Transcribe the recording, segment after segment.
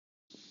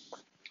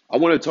I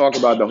want to talk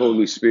about the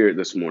Holy Spirit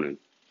this morning,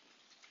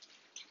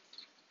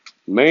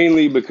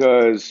 mainly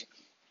because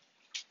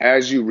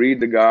as you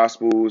read the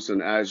Gospels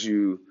and as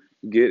you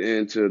get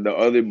into the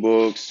other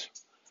books,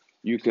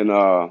 you can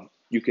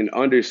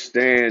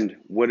understand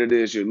what it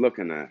is you're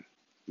looking at,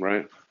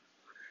 right?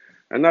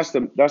 And that's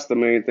the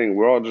main thing.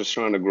 We're all just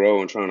trying to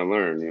grow and trying to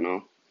learn, you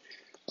know.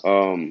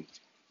 Um,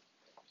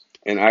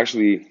 and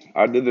actually,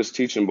 I did this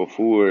teaching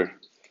before,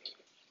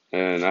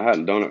 and I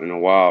hadn't done it in a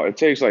while. It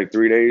takes like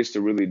 3 days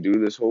to really do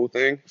this whole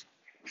thing.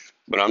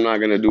 But I'm not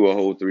gonna do a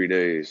whole 3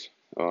 days.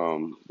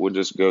 We'll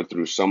just go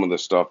through some of the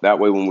stuff. That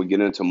way, when we get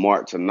into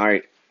Mark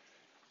tonight,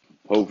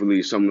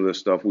 hopefully some of the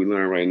stuff we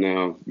learn right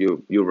now,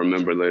 you'll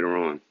remember later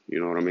on. You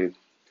know what I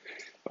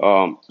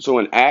mean? So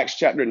in Acts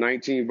chapter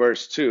 19,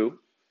 verse 2,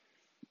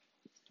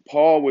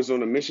 Paul was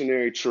on a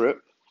missionary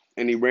trip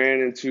and he ran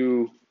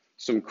into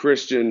some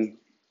Christian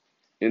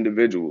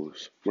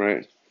individuals,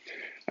 right?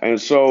 And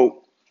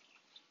so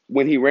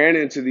when he ran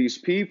into these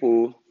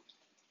people,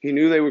 he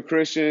knew they were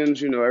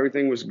Christians,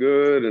 everything was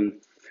good. And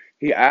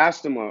he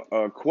asked them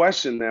a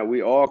question that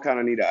we all kind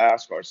of need to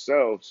ask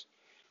ourselves,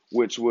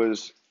 which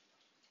was,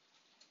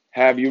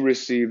 have you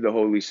received the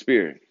Holy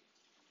Spirit?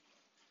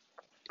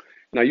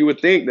 Now, you would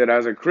think that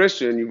as a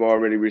Christian, you've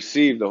already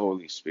received the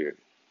Holy Spirit,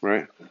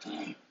 right?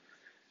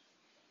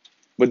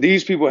 But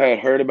these people had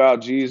heard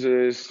about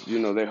Jesus,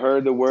 they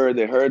heard the word,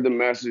 they heard the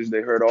message,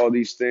 they heard all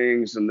these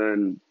things, and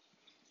then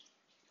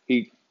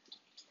he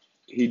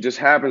just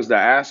happens to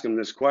ask them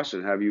this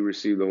question, have you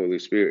received the Holy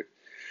Spirit?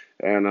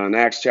 And in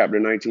Acts chapter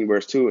 19,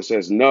 verse 2, it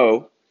says,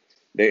 no.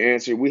 They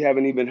answered, we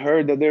haven't even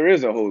heard that there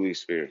is a Holy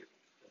Spirit.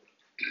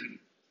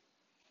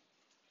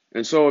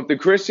 And so if the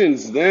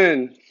Christians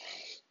then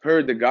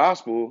heard the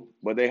gospel,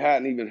 but they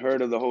hadn't even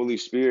heard of the Holy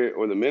Spirit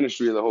or the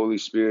ministry of the Holy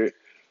Spirit,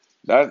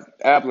 that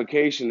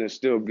application is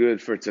still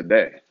good for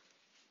today,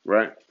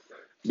 right?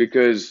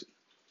 Because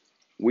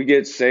we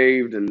get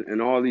saved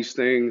and all these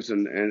things.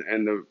 And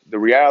the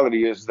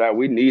reality is that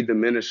we need the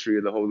ministry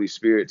of the Holy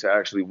Spirit to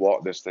actually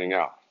walk this thing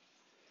out.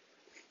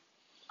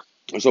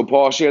 And so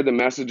Paul shared the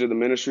message of the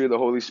ministry of the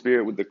Holy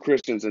Spirit with the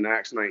Christians in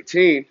Acts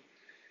 19.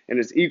 And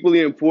it's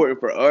equally important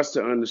for us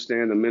to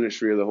understand the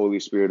ministry of the Holy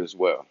Spirit as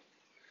well.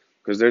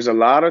 Because there's a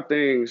lot of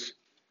things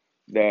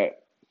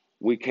that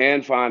we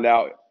can find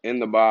out in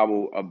the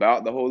Bible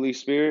about the Holy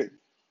Spirit.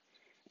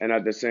 And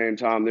at the same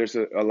time, there's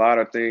a lot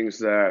of things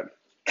that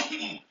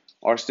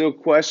are still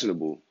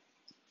questionable.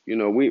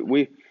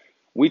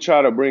 We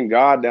try to bring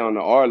God down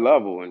to our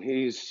level, and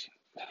he's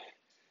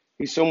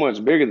so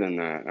much bigger than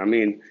that. I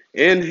mean,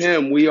 in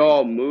him, we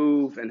all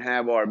move and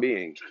have our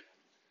being.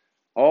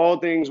 All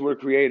things were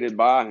created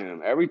by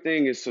him.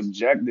 Everything is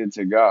subjected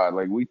to God.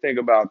 Like we think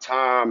about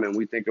time and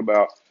we think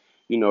about,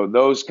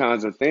 those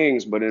kinds of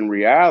things. But in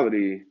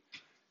reality,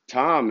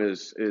 time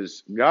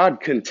is God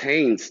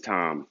contains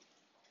time.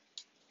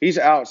 He's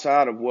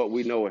outside of what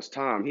we know as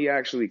time. He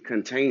actually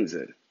contains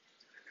it.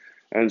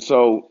 And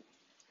so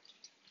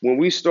when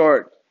we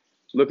start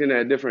looking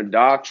at different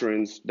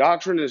doctrines,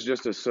 doctrine is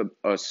just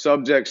a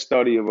subject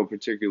study of a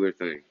particular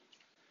thing.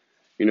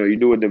 You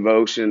do a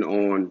devotion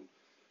on,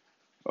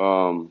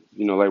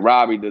 like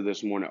Robbie did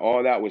this morning.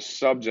 All that was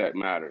subject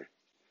matter.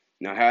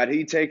 Now, had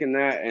he taken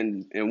that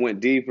and went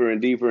deeper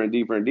and deeper and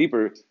deeper and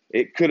deeper,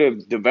 it could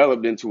have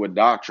developed into a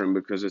doctrine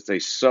because it's a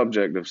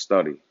subject of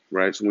study,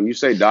 right? So when you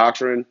say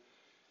doctrine,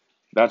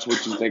 that's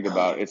what you think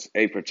about. It's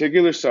a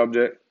particular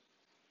subject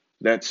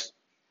that's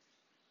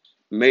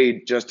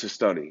made just to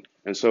study.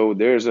 And so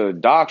there's a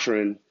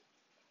doctrine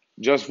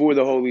just for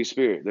the Holy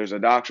Spirit. There's a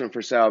doctrine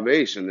for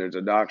salvation. There's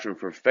a doctrine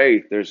for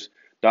faith. There's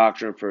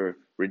doctrine for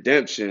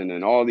redemption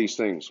and all these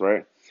things,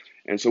 right?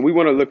 And so we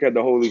want to look at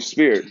the Holy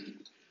Spirit.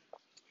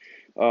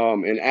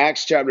 In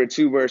Acts chapter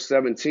 2, verse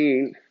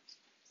 17,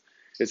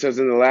 it says,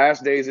 in the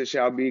last days it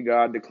shall be,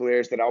 God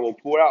declares, that I will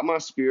pour out my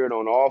spirit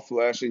on all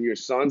flesh, and your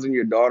sons and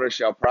your daughters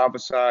shall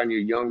prophesy, and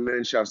your young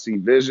men shall see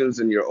visions,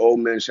 and your old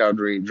men shall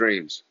dream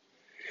dreams.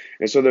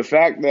 And so the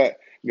fact that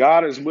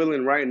God is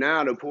willing right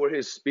now to pour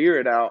his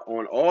spirit out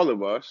on all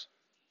of us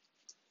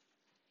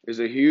is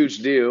a huge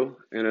deal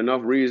and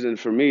enough reason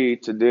for me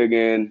to dig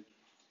in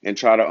and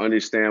try to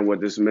understand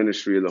what this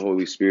ministry of the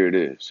Holy Spirit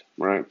is,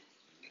 right?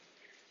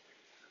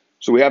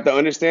 So we have to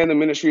understand the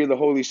ministry of the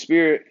Holy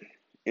Spirit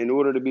in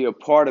order to be a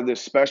part of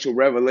this special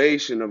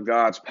revelation of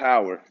God's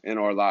power in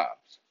our lives.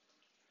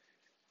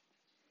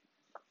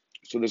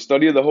 So the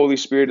study of the Holy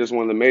Spirit is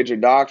one of the major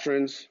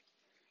doctrines.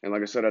 And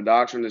like I said, a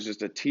doctrine is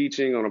just a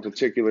teaching on a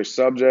particular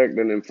subject.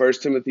 And in 1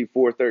 Timothy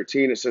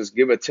 4:13, it says,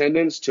 give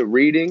attendance to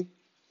reading,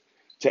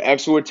 to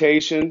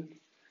exhortation,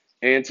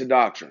 and to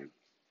doctrine.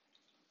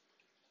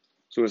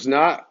 So it's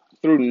not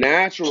through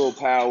natural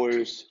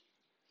powers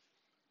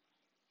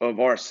of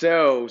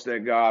ourselves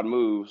that God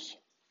moves.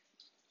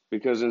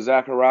 Because in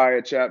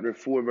Zechariah chapter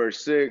 4,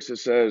 verse 6, it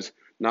says,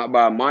 not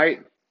by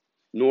might,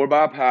 nor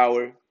by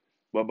power,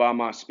 but by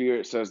my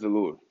spirit, says the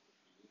Lord.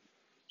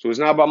 So it's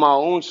not by my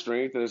own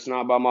strength, and it's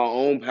not by my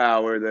own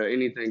power that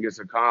anything gets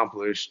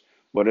accomplished,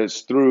 but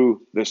it's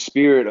through the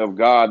Spirit of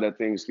God that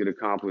things get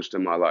accomplished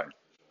in my life.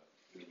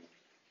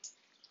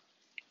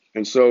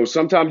 And so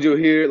sometimes you'll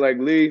hear like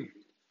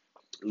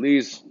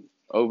Lee's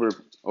over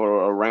or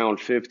around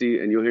 50,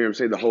 and you'll hear him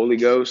say the Holy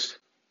Ghost.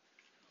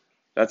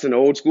 That's an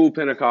old school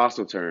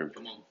Pentecostal term.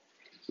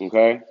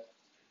 Okay?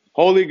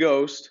 Holy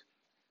Ghost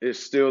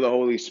is still the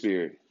Holy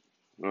Spirit.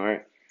 All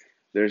right?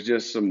 There's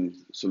just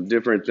some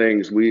different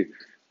things.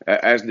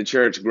 As the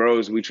church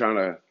grows, we try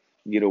to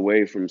get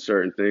away from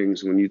certain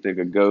things. When you think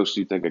of ghosts,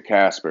 you think of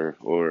Casper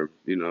or,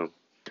 the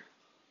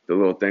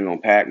little thing on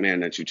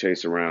Pac-Man that you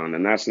chase around.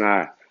 And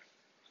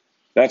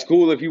that's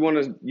cool if you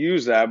want to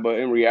use that, but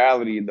in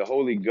reality, the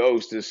Holy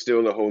Ghost is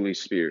still the Holy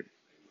Spirit.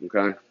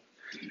 Okay?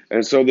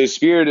 And so the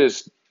Spirit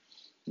is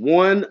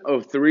one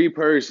of three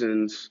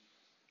persons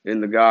in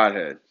the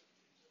Godhead,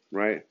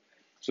 right?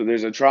 So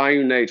there's a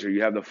triune nature.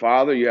 You have the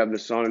Father, you have the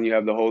Son, and you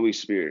have the Holy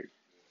Spirit.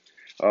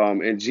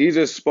 And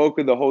Jesus spoke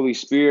of the Holy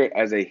Spirit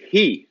as a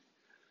He.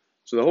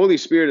 So the Holy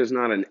Spirit is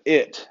not an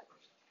it.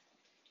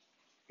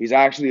 He's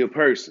actually a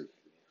person.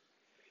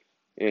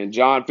 In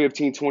John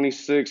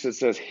 15:26, it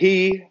says,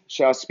 He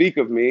shall speak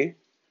of me.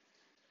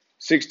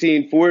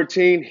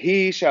 16:14,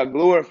 He shall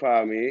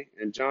glorify me.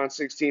 And John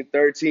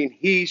 16:13,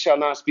 He shall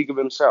not speak of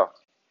himself.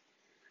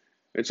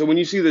 And so when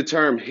you see the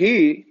term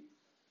He,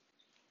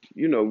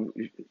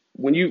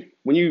 when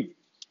you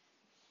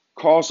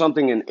call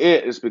something an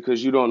it, it's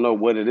because you don't know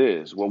what it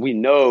is. Well, we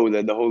know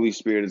that the Holy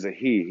Spirit is a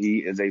He. He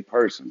is a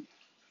person.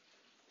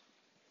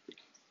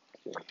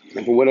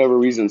 And for whatever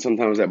reason,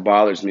 sometimes that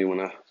bothers me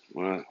when I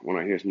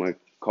hear somebody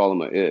call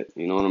him a it.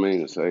 You know what I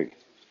mean? It's like,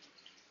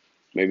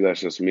 maybe that's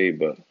just me,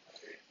 but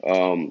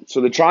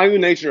so the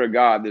triune nature of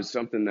God is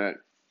something that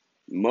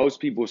most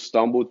people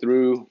stumble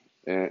through,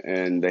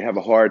 and they have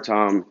a hard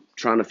time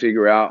trying to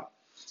figure out.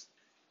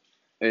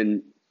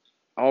 And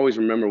I always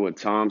remember what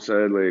Tom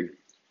said, like,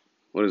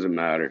 what does it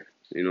matter?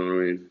 You know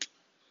what I mean?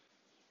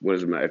 What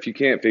does it matter? If you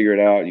can't figure it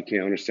out, you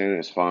can't understand it,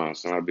 it's fine.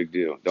 It's not a big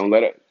deal. Don't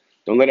let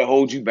it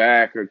hold you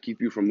back or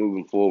keep you from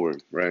moving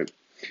forward, right?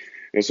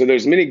 And so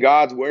there's many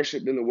gods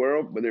worshipped in the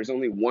world, but there's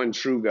only one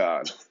true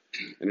God.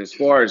 And as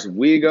far as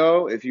we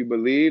go, if you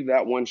believe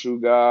that one true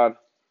God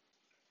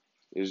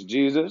is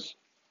Jesus,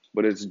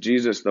 but it's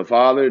Jesus the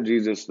Father,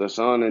 Jesus the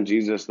Son, and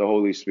Jesus the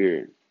Holy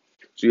Spirit.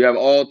 So you have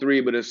all three,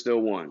 but it's still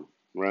one,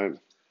 right?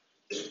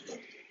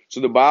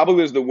 So the Bible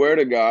is the Word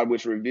of God,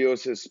 which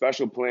reveals His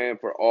special plan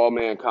for all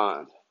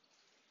mankind.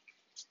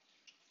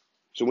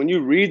 So when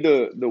you read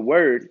the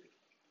Word,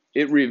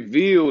 it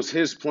reveals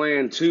His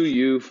plan to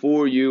you,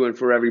 for you, and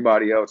for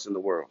everybody else in the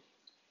world.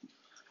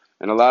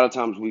 And a lot of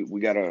times we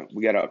gotta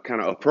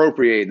kind of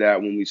appropriate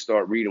that when we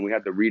start reading. We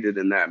have to read it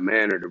in that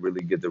manner to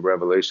really get the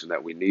revelation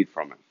that we need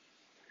from it.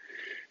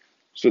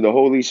 So the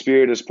Holy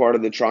Spirit is part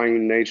of the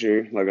triune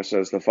nature. Like I said,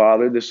 it's the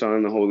Father, the Son,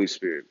 and the Holy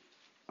Spirit.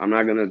 I'm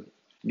not gonna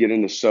get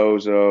into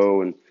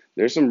sozo, and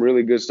there's some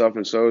really good stuff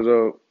in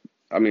sozo.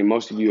 I mean,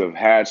 most of you have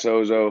had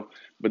sozo,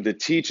 but the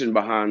teaching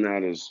behind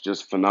that is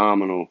just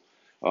phenomenal,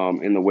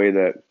 in the way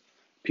that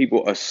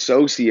people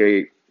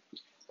associate.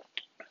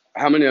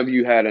 How many of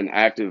you had an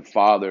active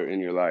father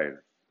in your life,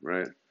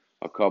 right?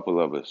 A couple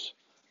of us.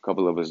 A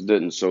couple of us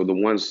didn't. So the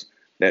ones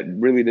that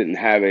really didn't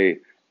have a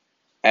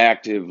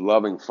active,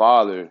 loving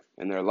father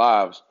in their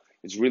lives,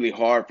 it's really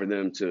hard for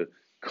them to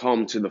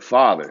come to the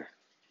Father,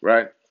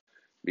 right?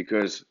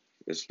 Because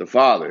it's the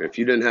Father. If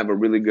you didn't have a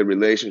really good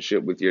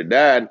relationship with your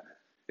dad,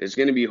 it's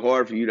going to be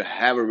hard for you to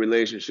have a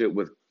relationship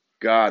with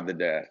God, the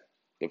Dad,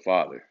 the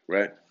Father,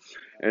 right?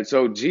 And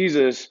so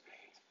Jesus,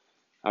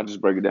 I'll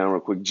just break it down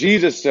real quick.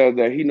 Jesus said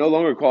that He no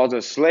longer calls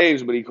us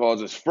slaves, but He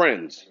calls us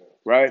friends,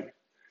 right?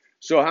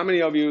 So how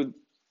many of you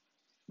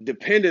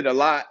depended a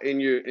lot in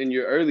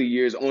your early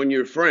years on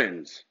your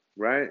friends,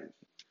 right?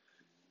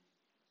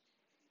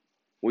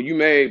 Well, you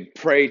may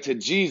pray to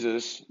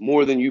Jesus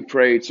more than you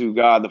pray to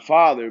God the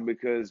Father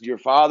because your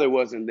father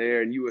wasn't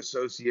there and you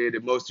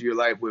associated most of your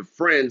life with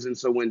friends. And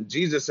so when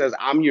Jesus says,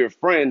 I'm your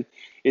friend,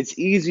 it's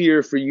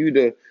easier for you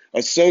to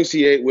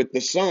associate with the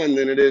Son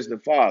than it is the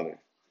Father,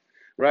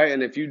 right?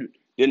 And if you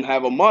didn't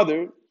have a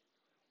mother,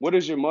 what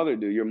does your mother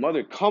do? Your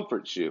mother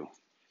comforts you.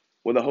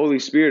 Well, the Holy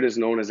Spirit is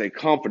known as a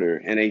comforter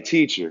and a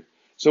teacher.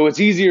 So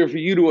it's easier for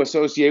you to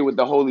associate with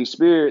the Holy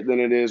Spirit than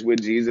it is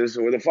with Jesus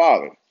or the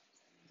Father.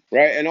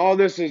 Right? And all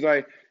this is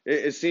like,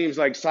 it seems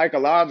like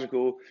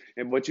psychological,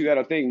 but you got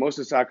to think most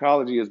of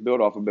psychology is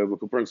built off of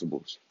biblical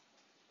principles.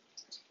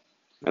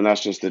 And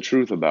that's just the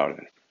truth about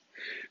it.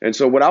 And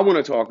so what I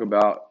want to talk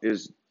about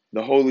is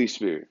the Holy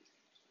Spirit.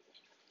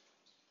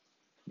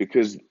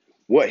 Because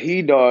what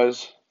He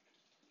does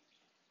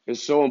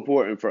is so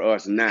important for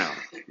us now.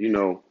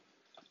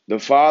 The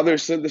Father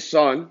sent the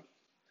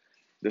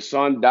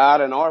Son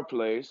died in our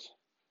place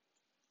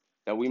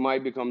that we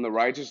might become the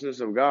righteousness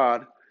of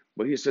God.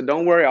 But He said,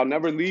 don't worry, I'll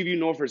never leave you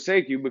nor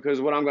forsake you, because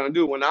what I'm going to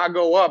do, when I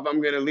go up,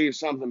 I'm going to leave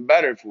something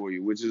better for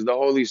you, which is the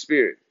Holy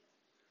Spirit.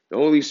 The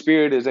Holy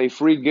Spirit is a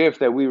free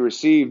gift that we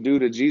receive due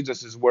to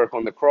Jesus' work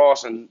on the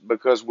cross, and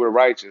because we're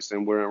righteous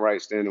and we're in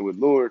right standing with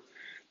Lord,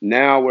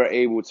 now we're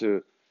able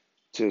to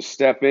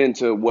step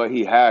into what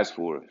He has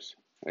for us.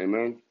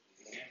 Amen.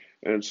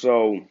 And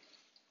so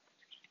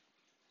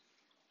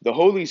the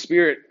Holy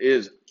Spirit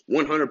is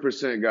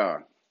 100%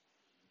 God.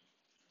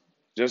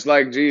 Just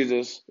like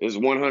Jesus is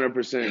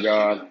 100%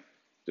 God,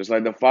 just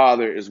like the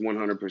Father is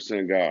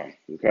 100% God.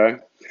 Okay?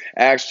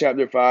 Acts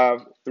chapter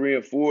 5, 3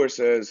 and 4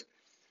 says,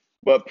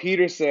 but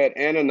Peter said,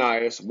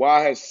 Ananias,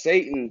 why has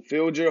Satan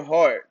filled your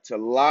heart to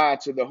lie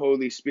to the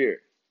Holy Spirit?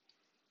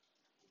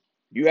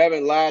 You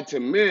haven't lied to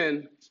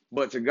men,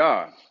 but to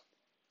God.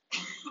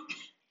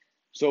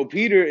 So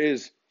Peter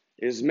is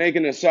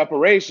making a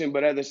separation,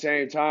 but at the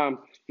same time,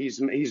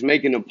 he's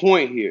making a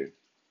point here.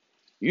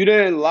 You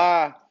didn't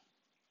lie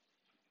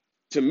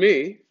to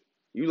me.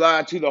 You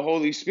lied to the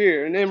Holy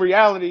Spirit. And in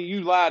reality,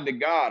 you lied to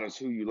God is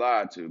who you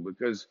lied to,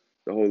 because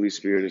the Holy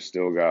Spirit is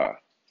still God,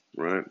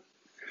 right?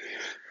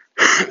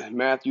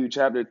 Matthew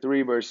chapter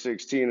 3, verse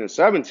 16 and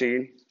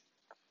 17.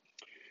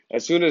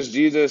 As soon as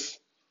Jesus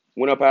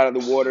went up out of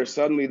the water,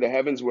 suddenly the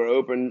heavens were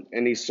opened,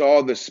 and he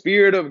saw the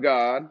Spirit of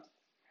God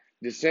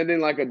descending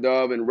like a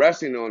dove and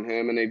resting on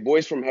him. And a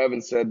voice from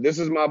heaven said, this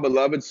is my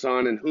beloved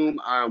Son, in whom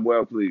I am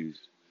well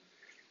pleased.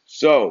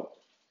 So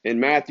in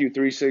Matthew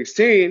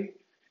 3:16,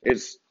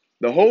 it's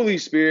the Holy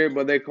Spirit,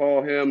 but they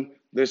call him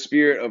the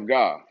Spirit of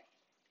God.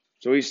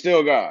 So he's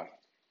still God.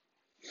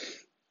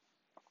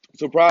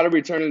 So prior to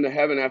returning to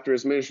heaven after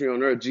his ministry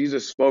on earth,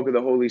 Jesus spoke of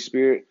the Holy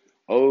Spirit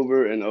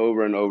over and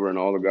over and over in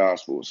all the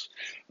Gospels.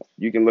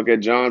 You can look at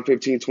John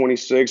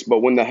 15:26. But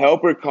when the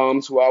Helper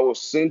comes, who I will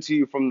send to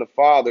you from the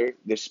Father,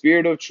 the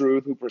Spirit of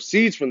truth, who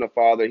proceeds from the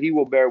Father, he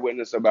will bear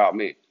witness about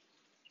me.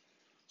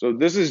 So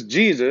this is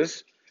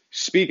Jesus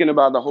speaking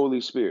about the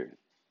Holy Spirit.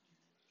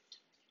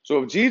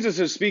 So if Jesus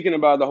is speaking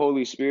about the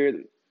Holy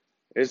Spirit,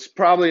 it's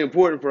probably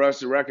important for us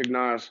to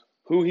recognize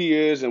who he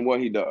is and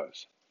what he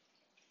does.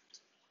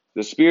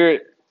 The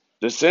Spirit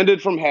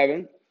descended from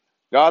heaven.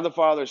 God the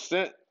Father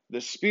sent the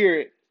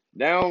Spirit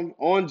down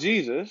on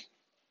Jesus.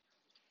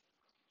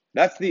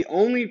 That's the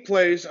only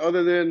place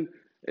other than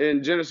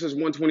in Genesis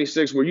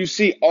 1:26 where you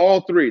see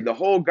all three, the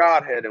whole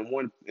Godhead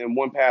in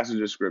one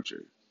passage of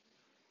Scripture.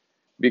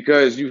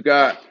 Because you've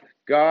got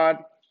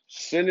God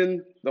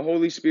sending the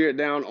Holy Spirit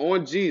down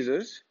on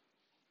Jesus,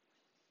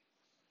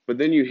 but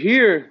then you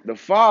hear the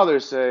Father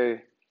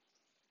say,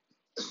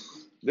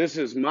 this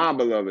is my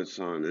beloved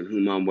Son, in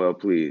whom I'm well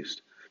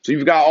pleased. So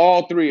you've got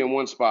all three in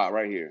one spot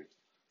right here.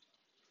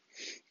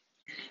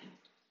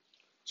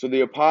 So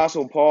the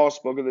Apostle Paul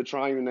spoke of the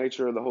triune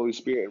nature of the Holy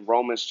Spirit in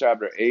Romans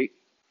chapter 8,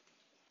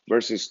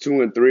 verses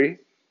 2 and 3.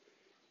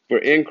 For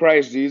in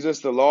Christ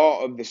Jesus, the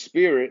law of the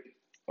Spirit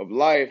of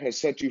life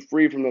has set you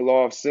free from the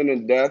law of sin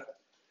and death.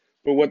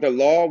 For what the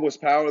law was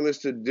powerless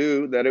to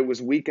do, that it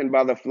was weakened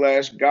by the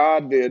flesh,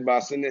 God did by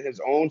sending his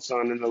own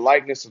Son in the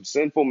likeness of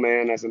sinful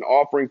man as an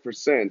offering for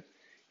sin.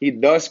 He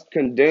thus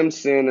condemned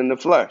sin in the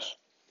flesh.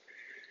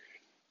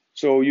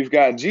 So you've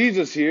got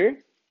Jesus here,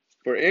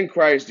 for in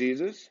Christ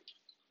Jesus,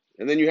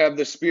 and then you have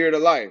the Spirit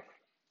of life.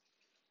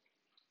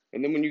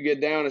 And then when you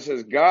get down, it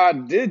says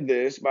God did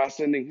this by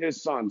sending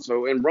his Son.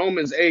 So in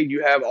Romans 8,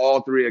 you have all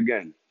three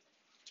again.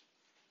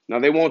 Now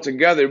they won't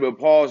together, but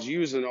Paul's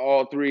using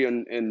all three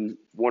in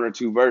one or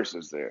two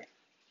verses there.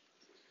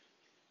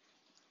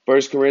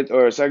 2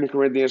 Corinthians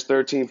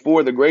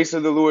 13:4, the grace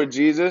of the Lord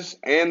Jesus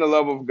and the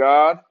love of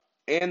God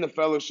and the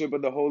fellowship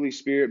of the Holy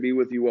Spirit be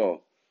with you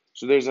all.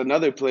 So there's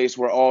another place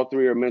where all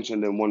three are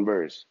mentioned in one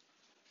verse.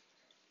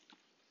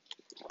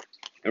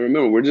 And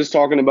remember, we're just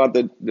talking about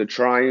the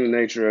triune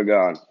nature of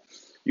God.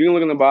 You can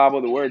look in the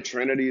Bible, the word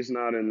Trinity is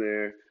not in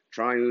there,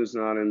 triune is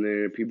not in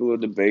there. People will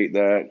debate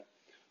that.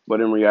 But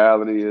in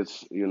reality,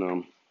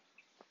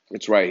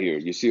 it's right here.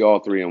 You see all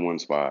three in one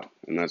spot.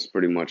 And that's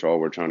pretty much all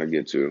we're trying to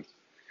get to.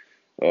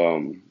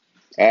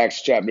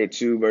 Acts chapter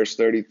 2, verse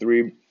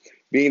 33.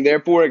 Being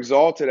therefore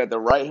exalted at the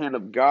right hand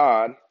of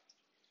God,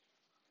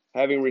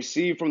 having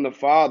received from the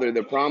Father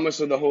the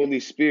promise of the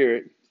Holy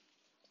Spirit,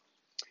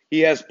 he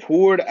has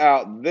poured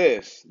out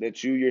this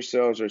that you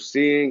yourselves are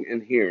seeing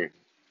and hearing.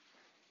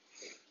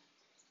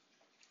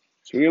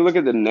 So when you look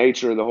at the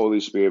nature of the Holy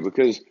Spirit,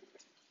 because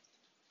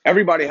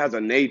everybody has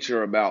a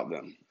nature about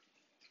them.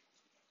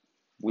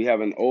 We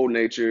have an old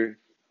nature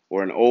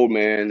or an old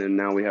man, and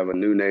now we have a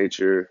new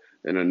nature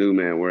and a new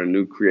man. We're a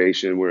new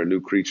creation. We're a new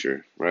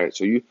creature, right?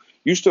 So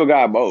you still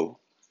got both.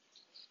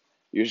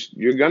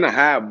 You're going to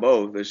have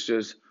both. It's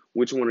just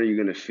which one are you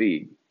going to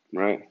feed,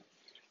 right?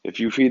 If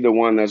you feed the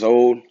one that's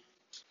old,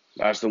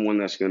 that's the one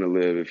that's going to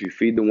live. If you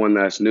feed the one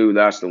that's new,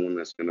 that's the one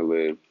that's going to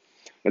live.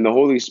 And the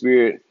Holy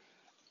Spirit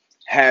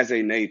has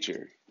a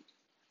nature.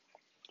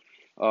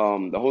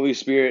 The Holy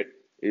Spirit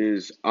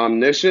is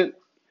omniscient.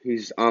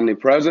 He's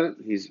omnipresent.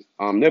 He's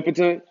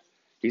omnipotent.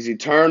 He's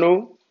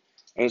eternal.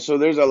 And so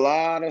there's a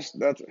lot of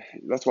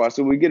that's why.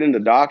 So we get into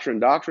doctrine.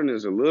 Doctrine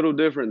is a little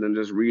different than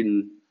just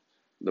reading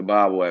the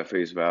Bible at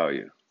face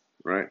value,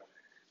 right?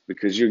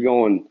 Because you're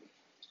going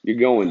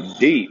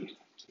deep.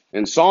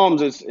 In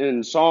Psalms it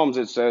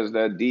says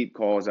that deep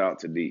calls out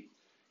to deep.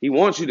 He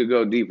wants you to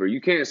go deeper.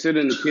 You can't sit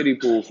in the kiddie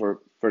pool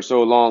for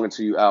so long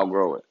until you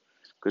outgrow it,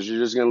 because you're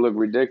just gonna look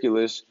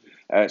ridiculous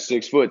at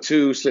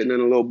 6'2", sitting in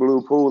a little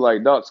blue pool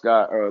like Ducks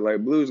got or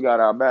like Blues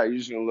got out back. You're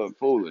just gonna look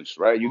foolish,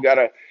 right? You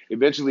gotta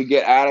eventually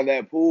get out of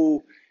that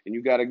pool and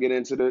you got to get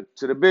into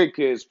the big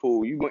kids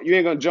pool. You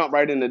ain't gonna jump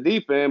right in the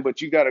deep end,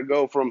 but you got to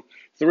go from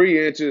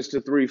 3 inches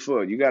to 3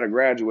 foot. You got to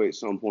graduate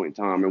some point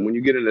in time, and when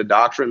you get into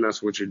doctrine,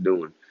 that's what you're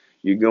doing.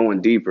 You're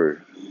going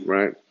deeper,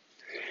 right?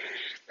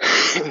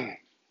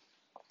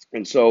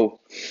 And so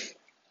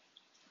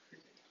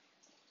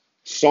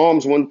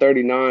Psalms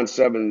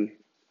 139:7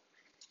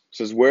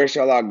 says, "Where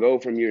shall I go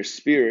from your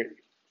spirit,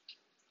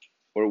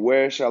 or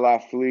where shall I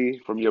flee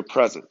from your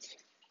presence?"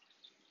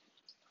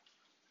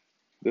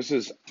 This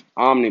is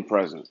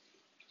omnipresent.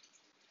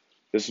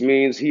 This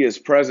means he is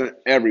present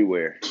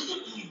everywhere,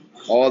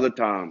 all the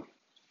time.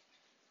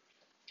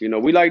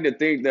 We like to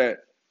think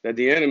that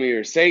the enemy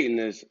or Satan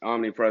is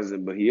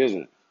omnipresent, but he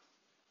isn't.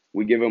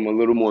 We give him a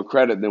little more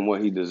credit than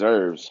what he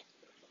deserves.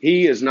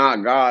 He is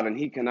not God, and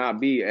he cannot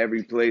be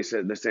every place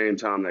at the same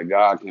time that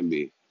God can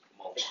be.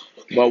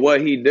 But what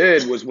he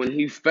did was, when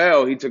he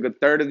fell, he took a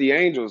third of the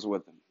angels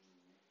with him.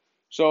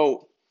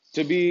 So,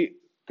 to be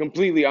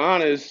completely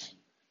honest,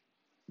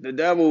 the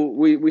devil,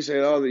 we say,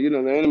 oh, the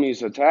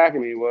enemy's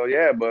attacking me. Well,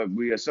 yeah, but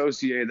we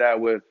associate that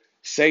with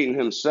Satan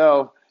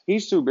himself.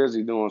 He's too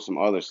busy doing some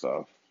other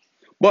stuff.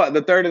 But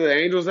the third of the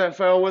angels that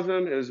fell with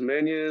him, his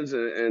minions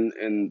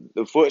and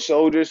the foot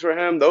soldiers for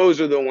him, those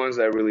are the ones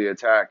that really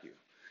attack you.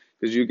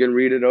 Because you can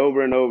read it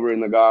over and over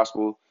in the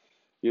gospel.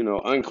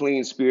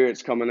 Unclean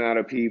spirits coming out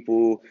of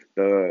people,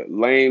 the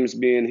lames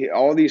being hit,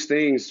 all these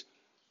things.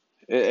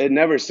 It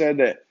never said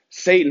that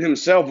Satan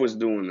himself was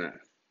doing that,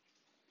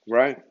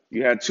 right?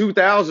 You had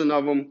 2,000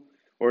 of them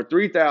or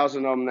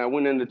 3,000 of them that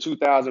went into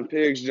 2,000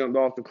 pigs, jumped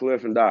off the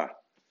cliff and died.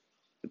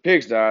 The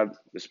pigs died,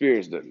 the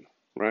spirits didn't,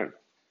 right?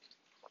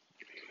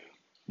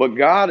 But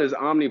God is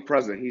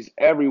omnipresent. He's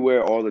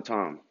everywhere all the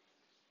time.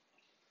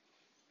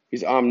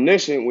 He's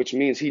omniscient, which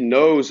means he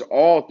knows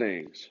all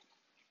things.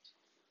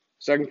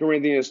 2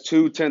 Corinthians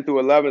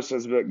 2:10-11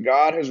 says, "But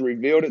God has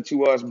revealed it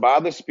to us by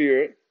the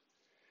Spirit.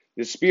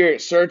 The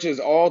Spirit searches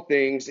all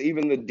things,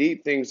 even the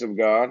deep things of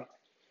God.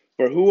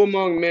 For who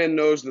among men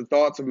knows the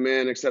thoughts of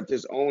man except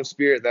his own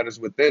spirit that is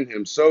within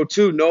him? So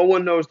too, no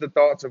one knows the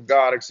thoughts of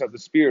God except the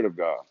Spirit of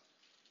God."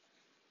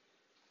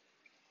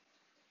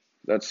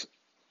 That's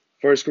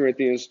 1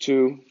 Corinthians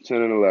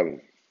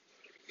 2:10-11.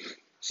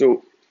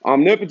 So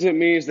omnipotent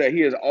means that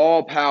he is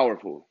all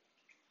powerful.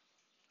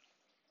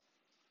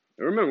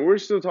 Remember, we're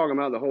still talking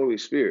about the Holy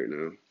Spirit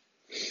now.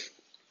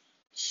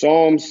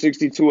 Psalm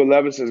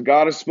 62:11 says,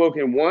 "God has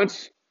spoken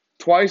once,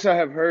 twice I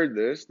have heard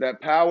this,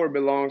 that power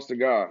belongs to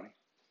God."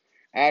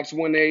 Acts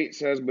 1:8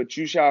 says, "But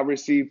you shall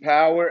receive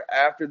power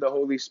after the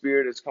Holy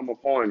Spirit has come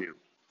upon you."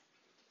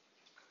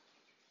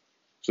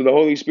 So the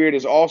Holy Spirit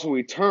is also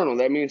eternal.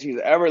 That means he's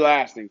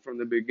everlasting. From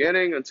the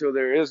beginning until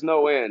there is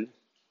no end,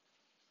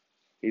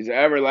 he's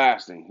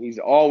everlasting. He's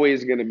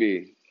always going to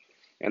be.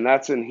 And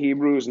that's in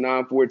Hebrews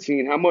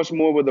 9:14. "How much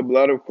more will the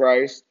blood of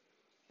Christ,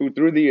 who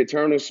through the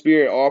eternal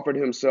Spirit offered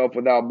himself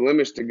without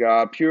blemish to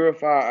God,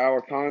 purify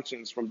our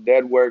conscience from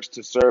dead works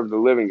to serve the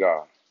living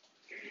God?"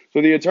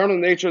 So the eternal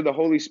nature of the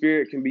Holy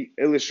Spirit can be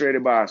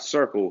illustrated by a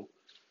circle.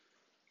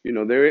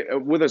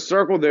 With a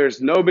circle, there's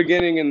no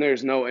beginning and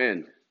there's no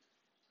end.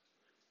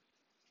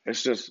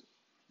 It's just,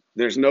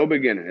 there's no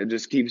beginning. It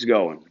just keeps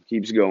going,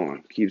 keeps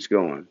going, keeps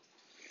going.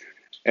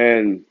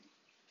 And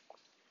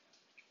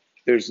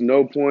there's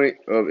no point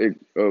of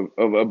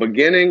a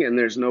beginning, and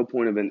there's no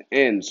point of an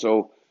end.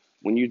 So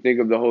when you think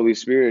of the Holy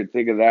Spirit,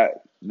 think of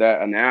that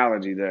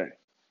analogy that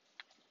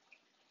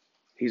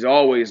he's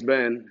always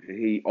been and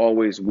he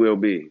always will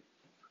be,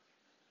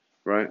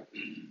 right?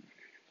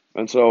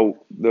 And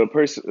so the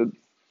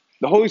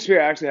Holy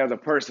Spirit actually has a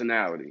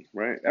personality,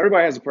 right?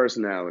 Everybody has a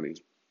personality.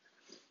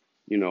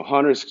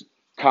 Hunter's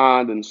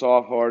kind and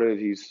soft-hearted.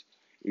 He's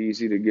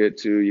easy to get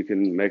to. You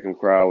can make him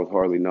cry with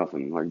hardly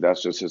nothing. Like,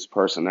 that's just his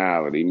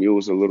personality.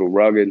 Mule's a little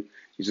rugged.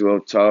 He's a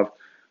little tough,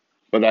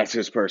 but that's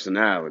his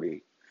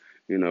personality.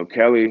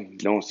 Kelly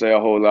don't say a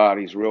whole lot.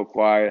 He's real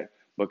quiet,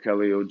 but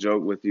Kelly will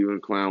joke with you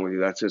and clown with you.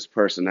 That's his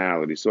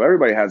personality. So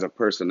everybody has a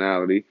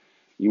personality.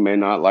 You may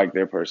not like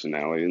their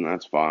personality, and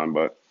that's fine,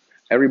 but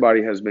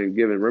everybody has been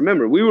given.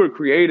 Remember, we were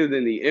created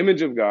in the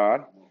image of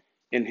God,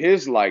 in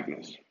his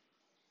likeness.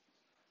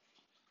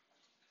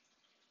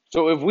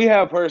 So if we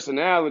have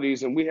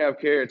personalities and we have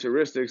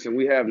characteristics and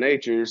we have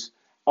natures,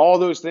 all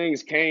those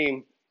things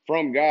came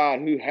from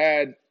God, who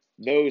had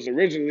those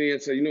originally, and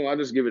said, I'll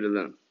just give it to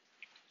them.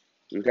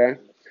 Okay?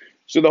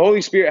 So the Holy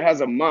Spirit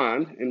has a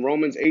mind. In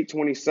Romans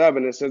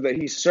 8:27, it says that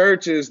he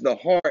searches the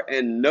heart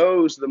and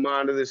knows the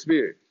mind of the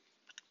Spirit.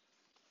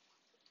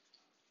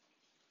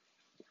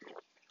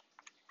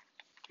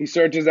 He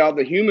searches out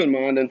the human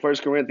mind in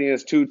 1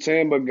 Corinthians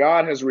 2:10, but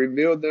God has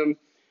revealed them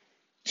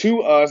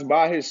to us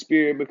by his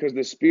Spirit, because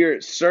the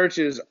Spirit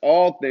searches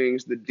all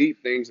things, the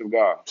deep things of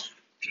God.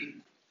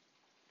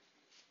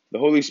 The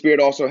Holy Spirit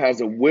also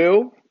has a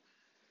will.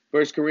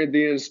 1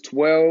 Corinthians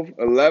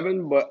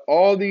 12:11, but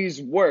all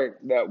these work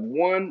that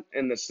one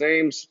and the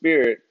same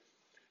Spirit,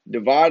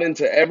 dividing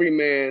to every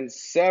man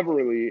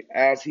severally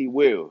as he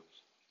wills.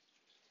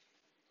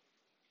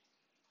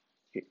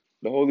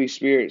 The Holy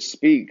Spirit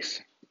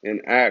speaks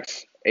in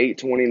Acts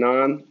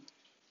 8:29.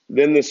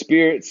 Then the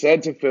Spirit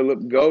said to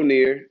Philip, go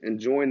near and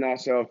join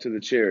thyself to the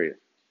chariot.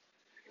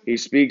 He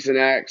speaks in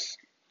Acts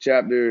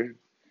chapter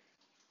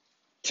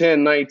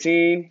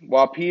 10:19.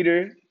 While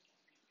Peter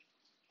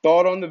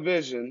thought on the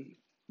vision,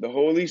 the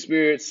Holy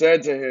Spirit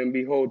said to him,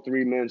 behold,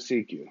 3 men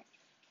seek you.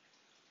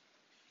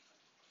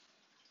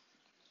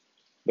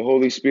 The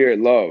Holy Spirit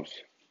loves.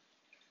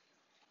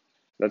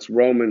 That's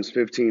Romans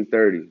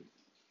 15:30.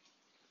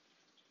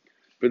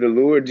 For the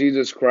Lord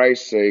Jesus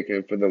Christ's sake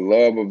and for the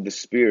love of the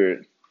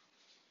Spirit,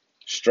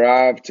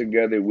 strive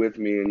together with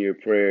me in your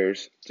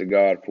prayers to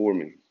God for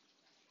me.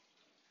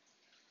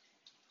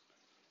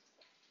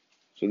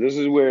 So this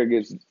is where it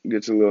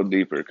gets a little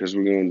deeper, because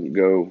we're going to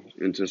go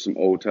into some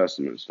Old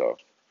Testament stuff.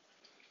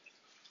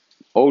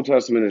 Old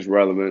Testament is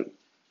relevant.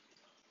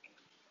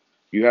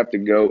 You have to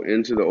go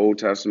into the Old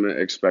Testament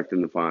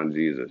expecting to find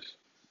Jesus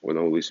or the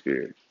Holy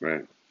Spirit,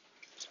 right?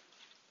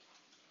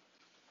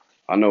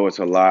 I know it's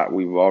a lot.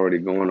 We've already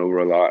gone over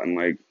a lot in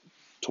like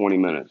 20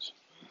 minutes.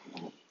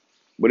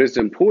 But it's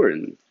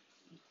important,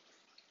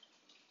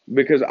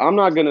 because I'm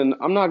not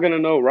gonna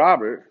know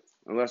Robert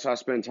unless I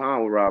spend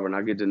time with Robert and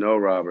I get to know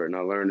Robert and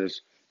I learn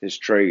his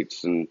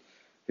traits and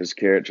his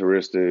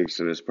characteristics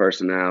and his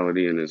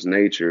personality and his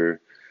nature.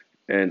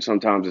 And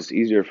sometimes it's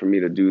easier for me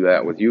to do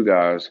that with you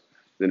guys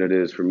than it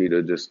is for me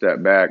to just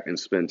step back and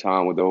spend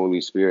time with the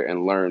Holy Spirit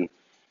and learn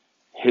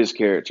his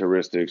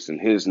characteristics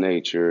and his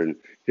nature and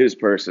his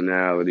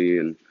personality.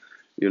 And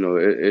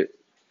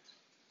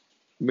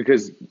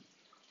because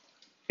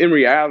in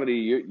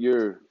reality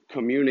you're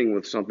communing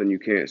with something you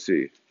can't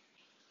see,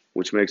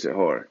 which makes it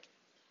hard.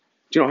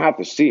 But you don't have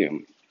to see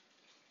him.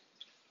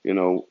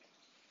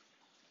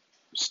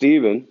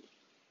 Stephen,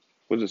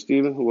 was it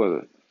Stephen? Who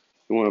was it?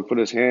 He wanted to put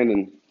his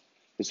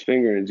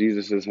finger in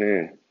Jesus'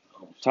 hand.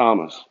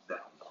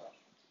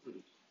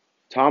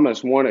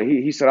 Thomas wanted,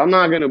 he said, I'm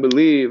not going to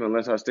believe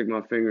unless I stick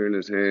my finger in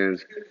his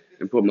hands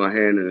and put my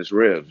hand in his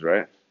ribs,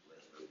 right?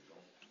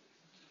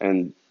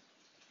 And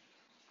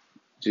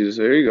Jesus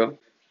said, here you go.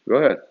 Go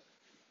ahead.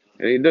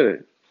 And he did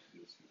it.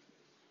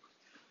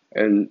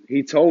 And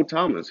he told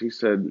Thomas, he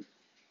said,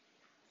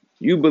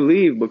 you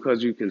believe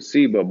because you can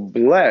see, but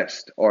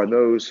blessed are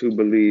those who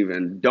believe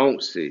and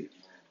don't see.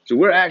 So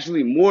we're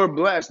actually more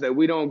blessed that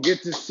we don't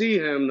get to see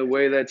him the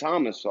way that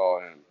Thomas saw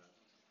him,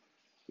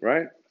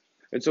 right?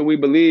 And so we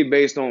believe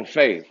based on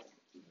faith.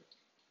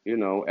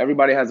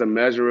 Everybody has a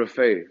measure of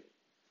faith.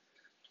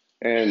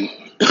 And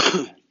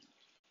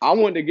I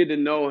want to get to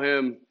know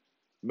him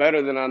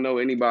better than I know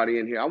anybody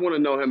in here. I want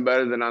to know him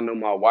better than I know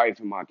my wife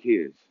and my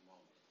kids.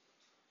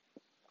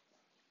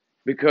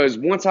 Because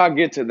once I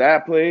get to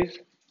that place,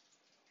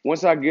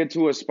 once I get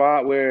to a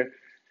spot where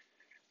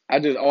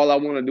all I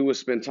want to do is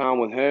spend time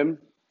with him,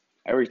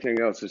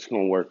 everything else is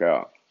going to work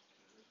out.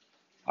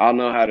 I'll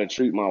know how to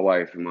treat my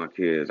wife and my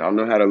kids. I'll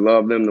know how to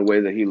love them the way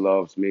that he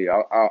loves me.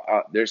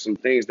 There's some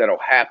things that'll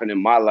happen in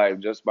my life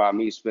just by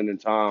me spending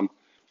time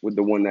with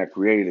the one that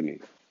created me.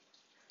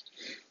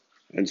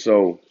 And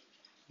so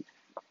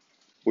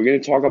we're going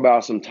to talk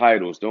about some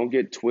titles. Don't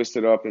get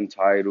twisted up in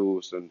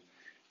titles,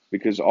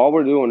 because all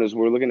we're doing is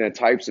we're looking at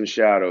types and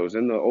shadows.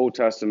 In the Old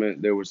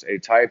Testament, there was a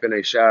type and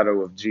a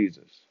shadow of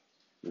Jesus.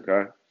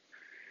 Okay?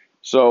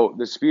 So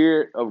the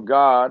Spirit of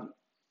God,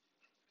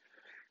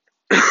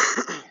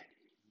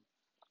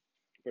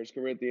 1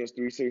 Corinthians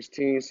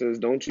 3:16 says,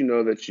 don't you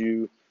know that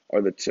you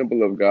are the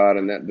temple of God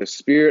and that the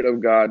Spirit of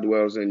God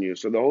dwells in you?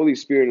 So the Holy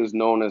Spirit is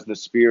known as the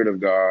Spirit of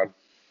God.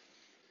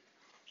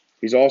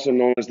 He's also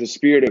known as the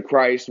Spirit of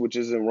Christ, which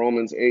is in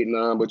Romans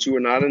 8:9. But you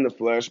are not in the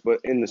flesh, but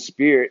in the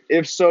Spirit,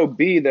 if so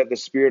be that the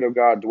Spirit of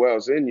God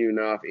dwells in you.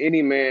 Now, if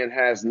any man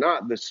has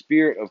not the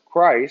Spirit of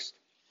Christ,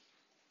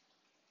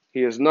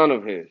 he is none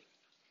of his.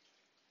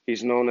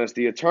 He's known as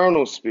the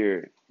eternal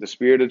Spirit, the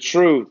Spirit of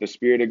truth, the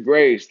Spirit of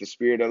grace, the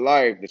Spirit of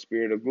life, the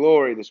Spirit of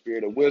glory, the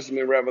Spirit of wisdom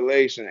and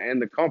revelation,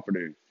 and the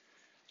Comforter.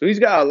 So he's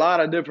got a lot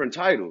of different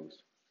titles.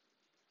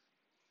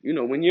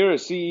 When you're a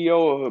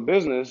CEO of a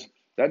business,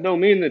 that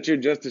don't mean that you're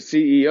just a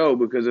CEO,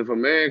 because if a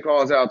man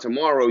calls out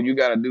tomorrow, you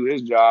got to do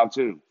his job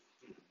too.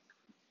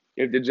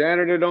 If the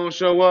janitor don't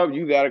show up,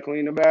 you got to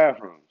clean the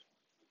bathrooms.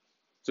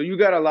 So you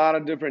got a lot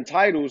of different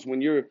titles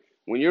when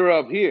you're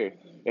up here.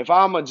 If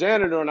I'm a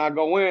janitor and I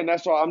go in,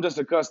 that's why I'm just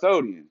a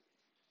custodian.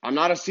 I'm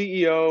not a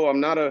CEO. I'm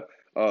not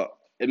a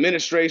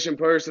administration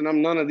person.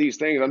 I'm none of these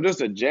things. I'm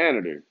just a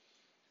janitor.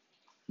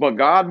 But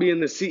God being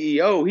the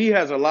CEO, he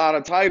has a lot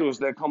of titles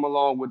that come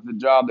along with the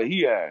job that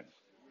he has,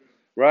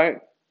 right?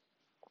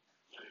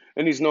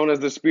 And he's known as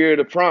the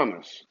Spirit of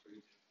promise,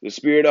 the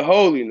Spirit of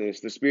holiness,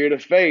 the Spirit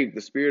of faith,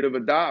 the Spirit of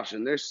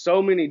adoption. There's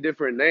so many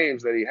different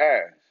names that he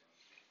has.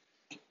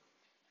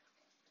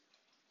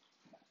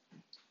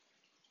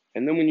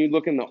 And then when you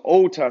look in the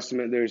Old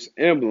Testament, there's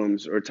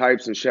emblems or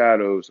types and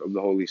shadows of the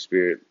Holy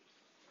Spirit.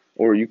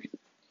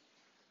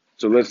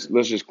 So let's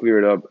just clear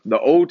it up. The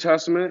Old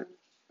Testament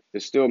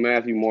is still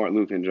Matthew, Mark,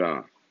 Luke, and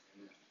John.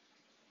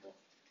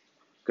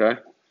 Okay?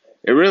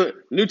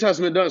 New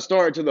Testament doesn't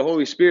start until the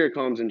Holy Spirit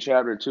comes in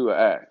chapter 2 of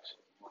Acts.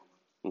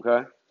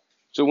 Okay?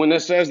 So when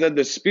it says that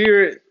the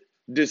Spirit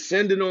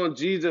descended on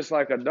Jesus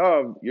like a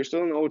dove, you're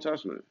still in the Old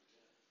Testament.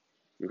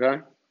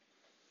 Okay?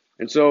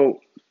 And so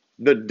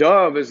the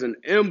dove is an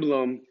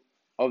emblem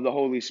of the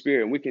Holy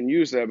Spirit. And we can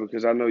use that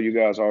because I know you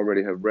guys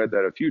already have read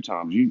that a few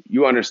times.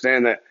 You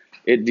understand that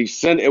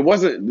it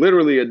wasn't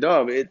literally a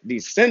dove, it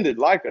descended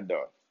like a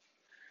dove.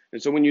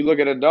 And so when you look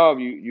at a dove,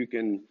 you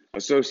can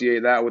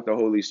associate that with the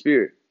Holy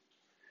Spirit.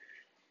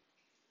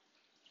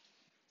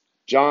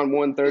 John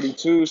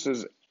 1:32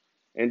 says,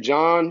 and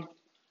John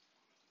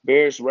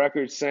bears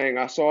record saying,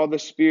 I saw the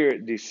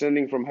Spirit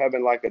descending from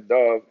heaven like a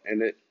dove,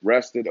 and it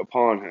rested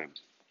upon him.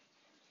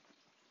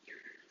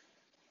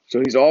 So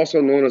he's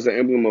also known as the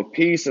emblem of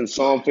peace in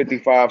Psalm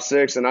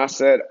 55:6. And I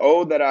said,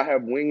 oh, that I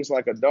have wings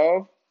like a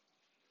dove,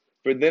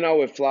 for then I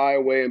would fly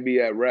away and be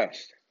at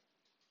rest.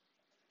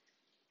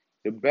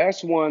 The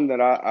best one that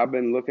I've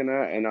been looking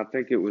at, and I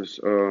think it was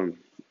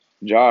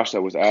Josh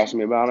that was asking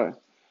me about it,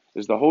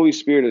 is the Holy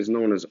Spirit is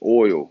known as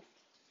oil.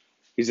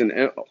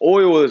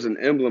 Oil is an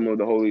emblem of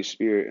the Holy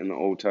Spirit in the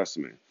Old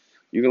Testament.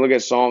 You can look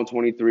at Psalm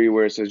 23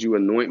 where it says, you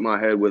anoint my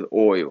head with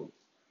oil,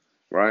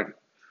 right?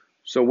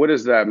 So what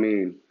does that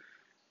mean?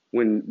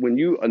 When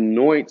you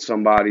anoint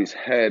somebody's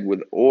head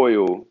with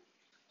oil,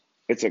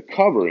 it's a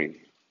covering.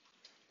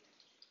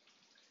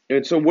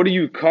 And so what are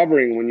you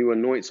covering when you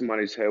anoint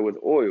somebody's head with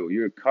oil?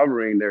 You're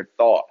covering their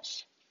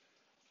thoughts,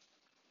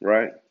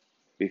 right?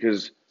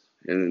 Because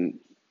in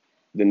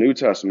the New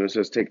Testament, it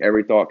says, take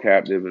every thought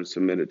captive and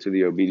submit it to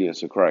the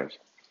obedience of Christ.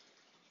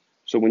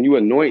 So when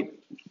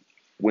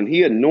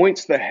he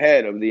anoints the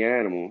head of the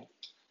animal,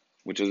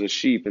 which is a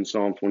sheep in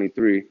Psalm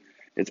 23,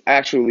 it's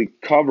actually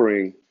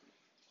covering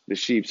the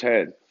sheep's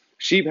head.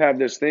 Sheep have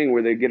this thing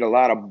where they get a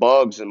lot of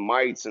bugs and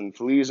mites and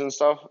fleas and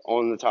stuff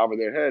on the top of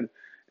their head.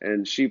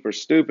 And sheep are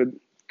stupid,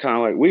 kind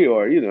of like we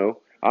are,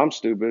 I'm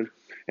stupid.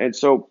 And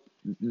so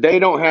they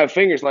don't have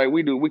fingers like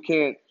we do. We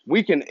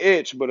can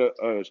itch, but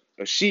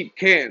a sheep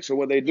can't. So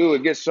what they do,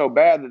 it gets so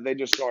bad that they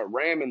just start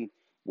ramming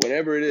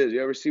whatever it is.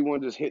 You ever see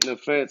one just hitting a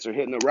fence or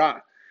hitting a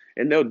rock?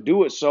 And they'll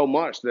do it so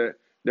much that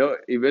they'll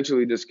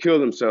eventually just kill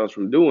themselves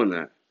from doing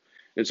that.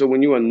 And so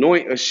when you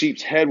anoint a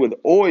sheep's head with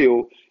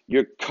oil,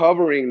 you're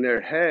covering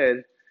their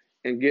head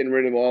and getting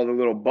rid of all the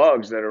little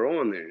bugs that are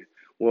on there.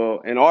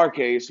 Well, in our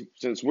case,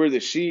 since we're the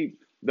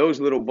sheep, those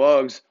little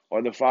bugs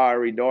are the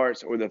fiery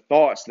darts or the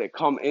thoughts that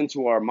come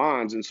into our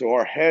minds. And so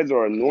our heads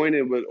are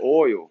anointed with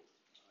oil.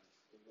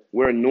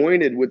 We're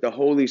anointed with the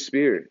Holy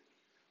Spirit.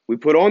 We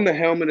put on the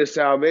helmet of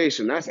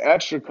salvation. That's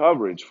extra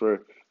coverage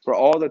for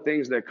all the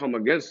things that come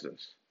against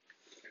us.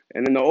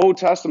 And in the Old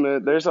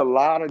Testament, there's a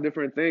lot of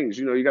different things.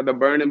 You got the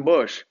burning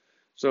bush.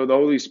 So the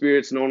Holy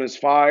Spirit's known as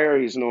fire.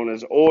 He's known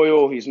as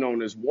oil. He's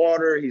known as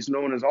water. He's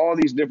known as all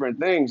these different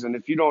things. And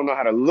if you don't know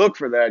how to look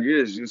for that,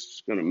 you're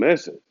just going to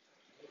miss it.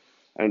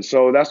 And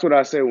so that's what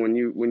I say. When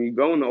you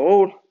go in the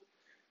Old,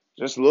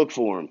 just look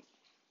for them.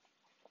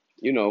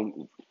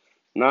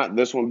 Not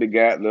this one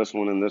begat this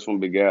one and this one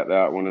begat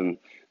that one. And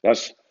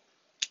that's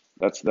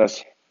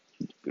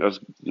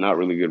not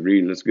really good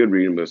reading. It's good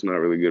reading, but it's not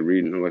really good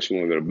reading unless you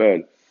want to go to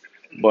bed.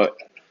 But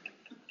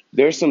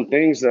there's some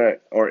things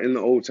that are in the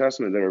Old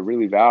Testament that are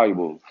really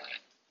valuable,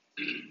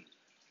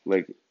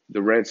 like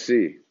the Red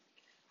Sea,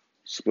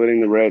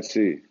 splitting the Red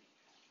Sea,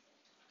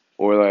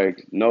 or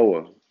like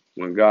Noah,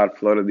 when God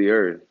flooded the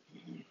earth.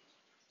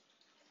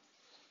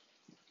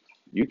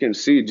 You can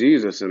see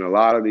Jesus in a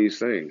lot of these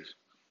things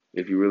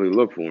if you really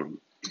look for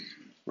him,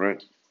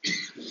 right?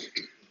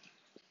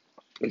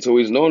 And so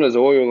he's known as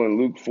oil in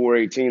Luke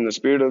 4:18. The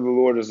Spirit of the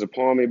Lord is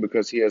upon me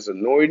because he has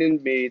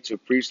anointed me to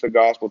preach the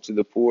gospel to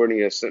the poor, and he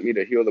has sent me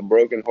to heal the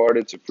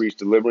brokenhearted, to preach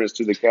deliverance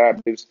to the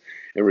captives,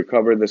 and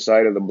recover the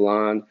sight of the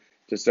blind,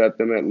 to set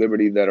them at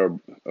liberty that are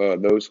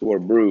those who are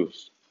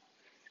bruised.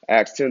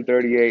 Acts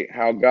 10:38,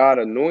 how God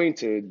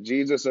anointed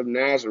Jesus of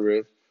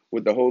Nazareth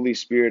with the Holy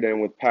Spirit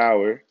and with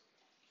power,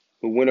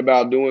 who went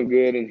about doing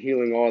good and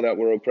healing all that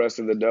were oppressed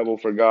of the devil,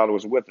 for God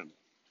was with him.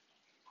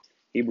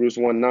 Hebrews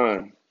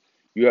 1:9.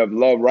 You have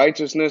loved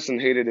righteousness and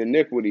hated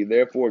iniquity.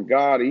 Therefore,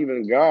 God,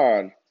 even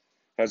God,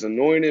 has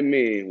anointed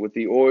me with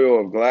the oil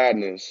of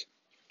gladness.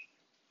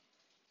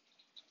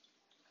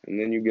 And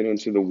then you get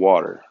into the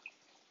water.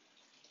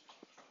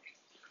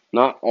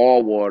 Not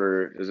all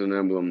water is an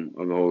emblem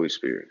of the Holy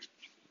Spirit.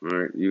 All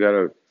right, you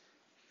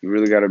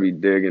really gotta be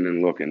digging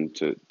and looking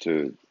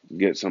to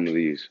get some of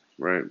these,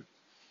 right?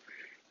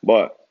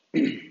 But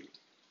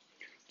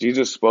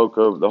Jesus spoke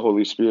of the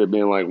Holy Spirit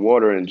being like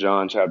water in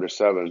John chapter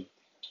 7:37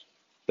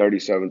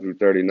 through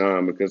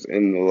 39, because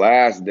in the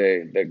last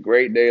day, that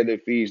great day of the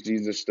feast,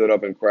 Jesus stood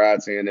up and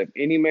cried, saying, if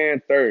any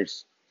man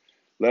thirst,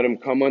 let him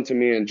come unto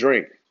me and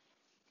drink.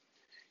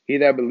 He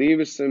that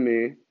believeth in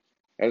me,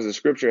 as the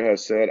scripture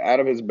has said, out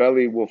of his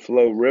belly will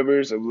flow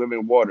rivers of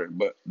living water.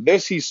 But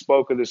this he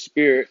spoke of the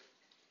Spirit,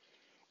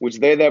 which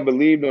they that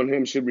believed on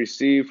him should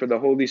receive, for the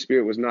Holy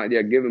Spirit was not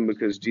yet given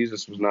because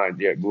Jesus was not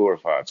yet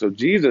glorified. So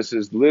Jesus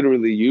is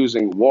literally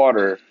using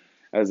water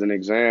as an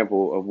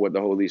example of what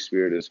the Holy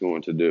Spirit is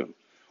going to do.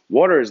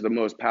 Water is the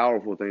most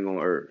powerful thing on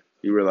earth.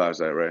 You realize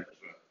that, right?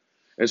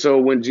 And so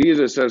when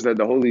Jesus says that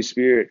the Holy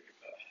Spirit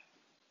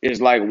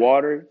is like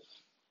water,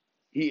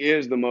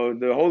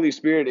 the Holy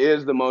Spirit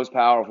is the most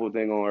powerful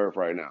thing on earth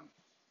right now.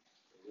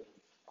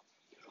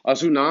 A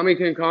tsunami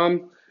can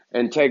come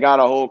and take out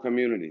a whole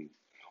community,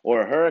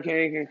 or a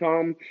hurricane can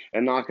come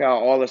and knock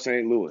out all of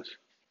St. Louis.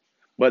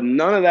 But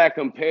none of that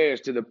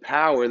compares to the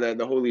power that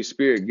the Holy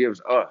Spirit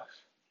gives us,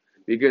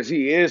 because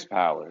he is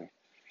power.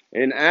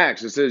 In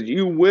Acts, it says,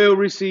 you will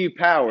receive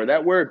power.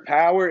 That word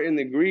power in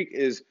the Greek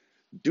is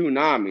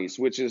dunamis,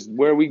 which is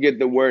where we get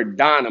the word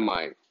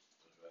dynamite.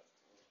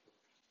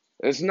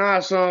 It's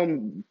not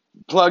some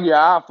plug your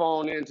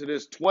iPhone into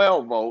this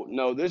 12 volt.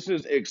 No, this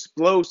is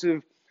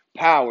explosive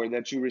power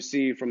that you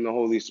receive from the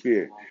Holy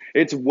Spirit.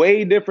 It's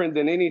way different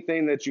than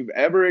anything that you've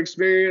ever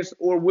experienced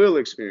or will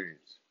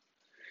experience.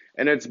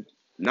 And it's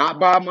not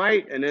by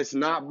might and it's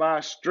not by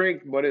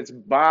strength, but it's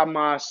by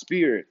my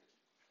spirit.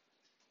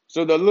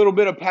 So the little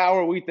bit of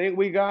power we think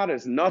we got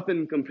is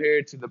nothing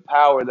compared to the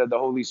power that the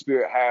Holy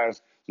Spirit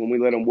has when we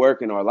let him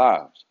work in our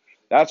lives.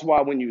 That's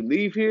why when you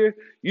leave here,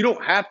 you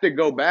don't have to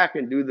go back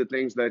and do the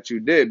things that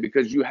you did,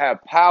 because you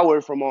have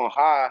power from on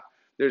high.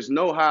 There's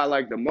no high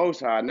like the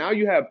Most High. Now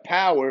you have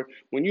power.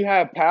 When you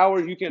have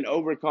power, you can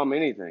overcome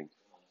anything.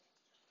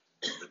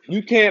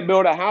 You can't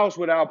build a house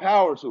without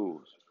power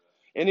tools.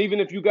 And even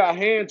if you got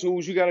hand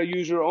tools, you got to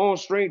use your own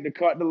strength to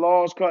cut the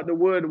logs, cut the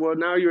wood. Well,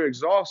 now you're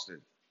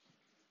exhausted.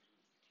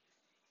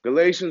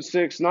 Galatians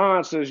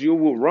 6:9 says you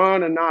will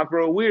run and not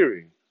grow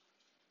weary.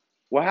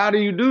 Well, how do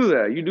you do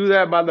that? You do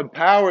that by the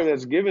power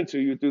that's given to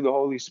you through the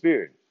Holy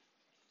Spirit.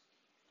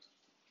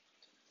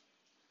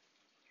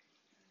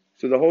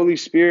 So the Holy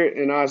Spirit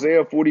in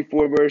Isaiah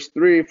 44 verse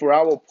 3, for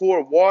I will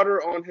pour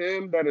water on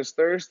him that is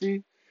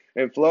thirsty,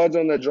 and floods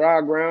on the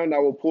dry ground. I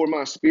will pour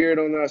my spirit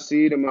on thy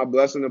seed and my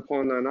blessing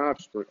upon thine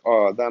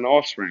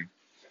offspring.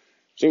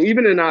 So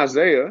even in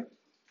Isaiah,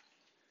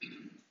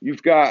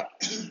 you've got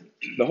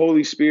the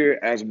Holy Spirit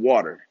as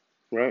water,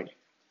 right?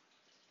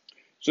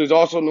 So he's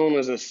also known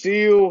as a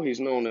seal. He's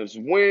known as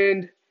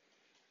wind.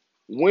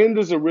 Wind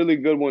is a really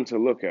good one to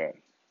look at,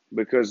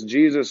 because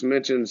Jesus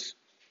mentions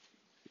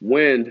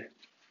wind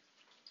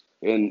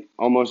in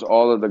almost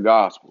all of the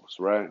Gospels,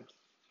 right?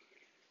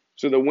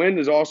 So the wind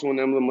is also an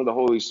emblem of the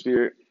Holy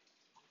Spirit.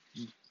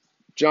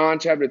 John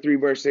chapter 3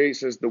 verse 8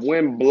 says, the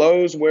wind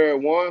blows where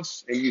it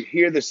wants and you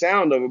hear the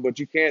sound of it, but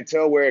you can't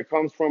tell where it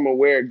comes from or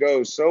where it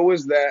goes. So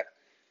is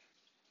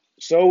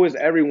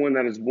everyone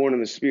that is born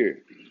in the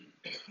Spirit.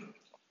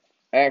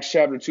 Acts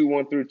chapter 2,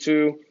 1 through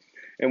 2.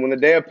 And when the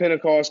day of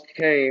Pentecost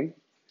came,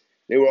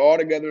 they were all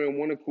together in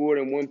one accord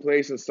in one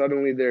place, and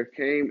suddenly there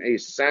came a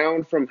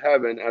sound from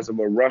heaven as of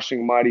a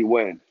rushing mighty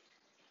wind.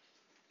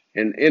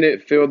 And in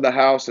it filled the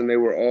house, and they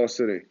were all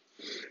sitting.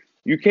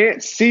 You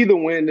can't see the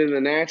wind in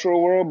the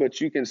natural world, but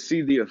you can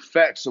see the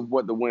effects of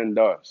what the wind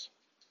does.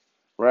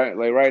 Right?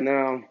 Like right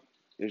now,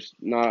 there's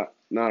not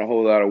a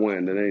whole lot of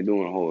wind. It ain't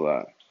doing a whole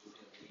lot.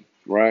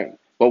 Right?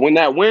 But when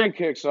that wind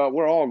kicks up,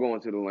 we're all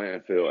going to the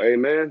landfill.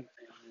 Amen?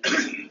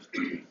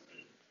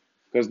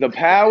 Because the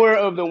power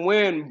of the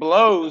wind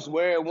blows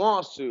where it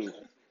wants to.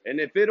 And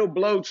if it'll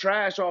blow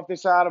trash off the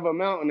side of a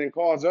mountain and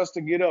cause us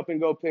to get up and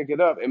go pick it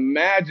up,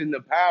 imagine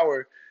the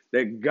power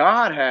that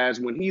God has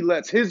when he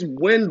lets his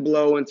wind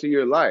blow into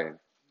your life.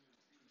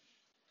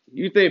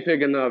 You think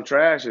picking up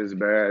trash is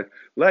bad.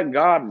 Let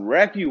God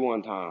wreck you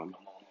one time.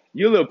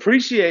 You'll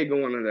appreciate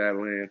going to that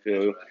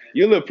landfill.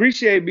 You'll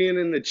appreciate being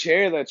in the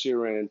chair that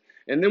you're in.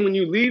 And then when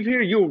you leave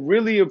here, you'll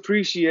really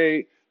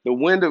appreciate the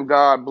wind of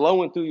God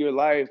blowing through your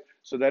life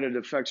so that it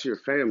affects your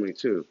family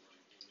too.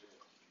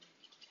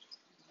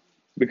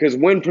 Because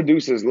wind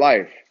produces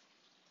life.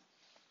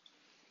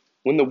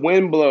 When the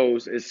wind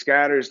blows, it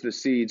scatters the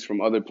seeds from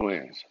other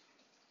plants.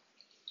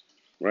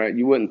 Right?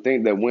 You wouldn't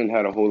think that wind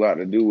had a whole lot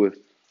to do with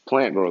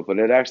plant growth, but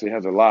it actually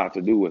has a lot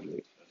to do with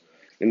it.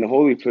 And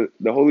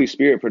the Holy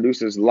Spirit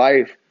produces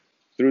life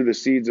through the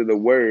seeds of the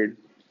word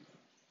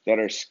that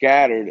are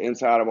scattered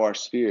inside of our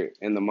spirit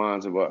in the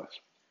minds of us.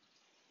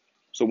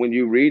 So when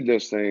you read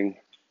this thing,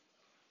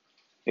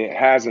 it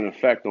has an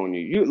effect on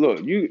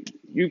you.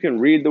 You can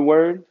read the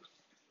word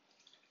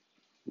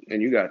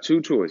and you got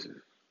two choices.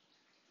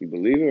 You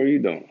believe it or you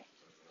don't.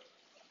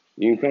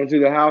 You can come to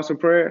the house of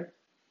prayer,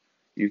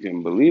 you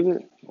can believe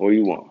it or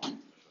you won't.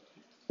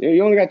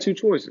 You only got two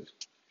choices.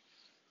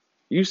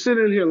 You sit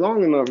in here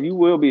long enough, you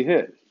will be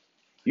hit.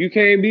 You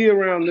can't be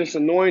around this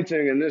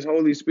anointing and this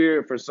Holy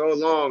Spirit for so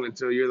long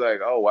until you're like,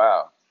 oh,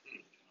 wow.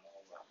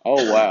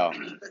 Oh, wow.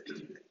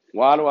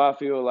 Why do I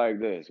feel like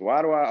this?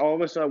 Why do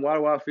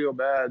I feel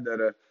bad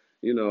that,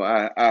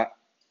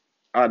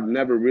 I've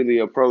never really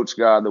approached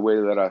God the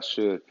way that I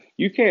should?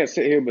 You can't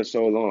sit here but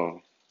so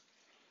long.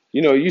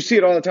 You see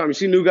it all the time. You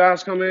see new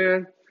guys come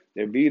in,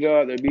 they're beat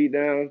up, they're beat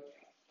down.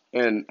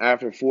 And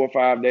after 4 or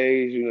 5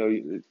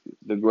 days,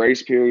 the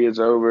grace period's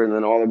over. And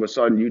then all of a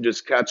sudden you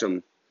just catch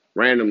them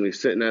randomly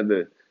sitting at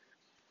the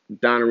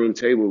dining room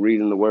table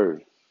reading the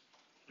word.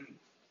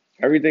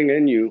 Everything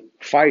in you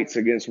fights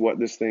against what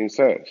this thing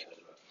says.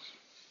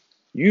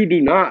 You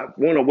do not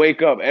want to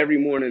wake up every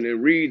morning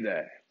and read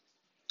that.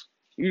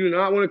 You do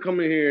not want to come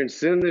in here and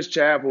sit in this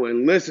chapel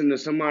and listen to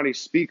somebody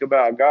speak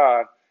about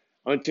God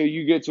until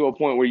you get to a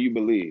point where you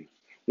believe.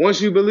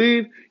 Once you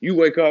believe, you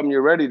wake up and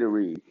you're ready to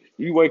read.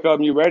 You wake up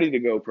and you're ready to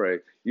go pray.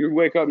 You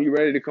wake up and you're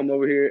ready to come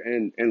over here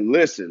and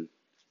listen.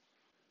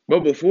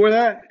 But before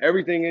that,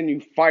 everything in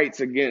you fights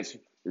against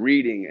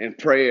reading and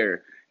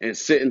prayer and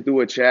sitting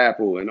through a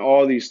chapel and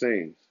all these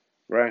things,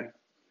 right?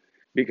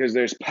 Because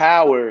there's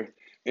power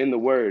in the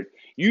word.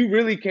 You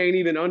really can't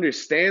even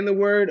understand the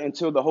word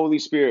until the Holy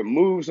Spirit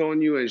moves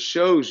on you and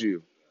shows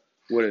you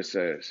what it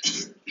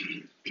says.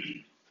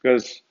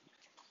 Because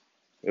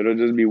it'll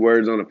just be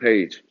words on a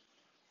page.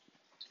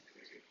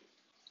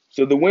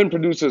 So the wind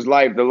produces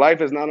life. The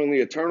life is not only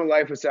eternal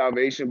life of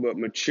salvation, but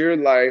mature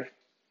life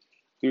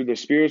through the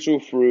spiritual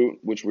fruit,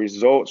 which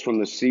results from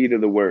the seed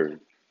of the word.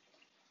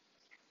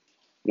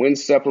 Wind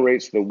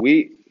separates the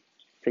wheat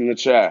from the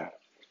chaff,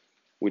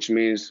 which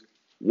means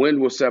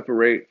wind will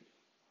separate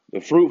the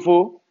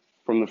fruitful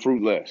from the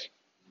fruitless.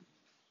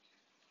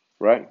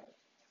 Right?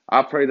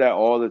 I pray that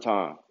all the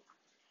time.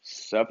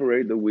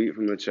 Separate the wheat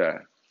from the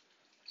chaff.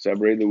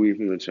 Separate the wheat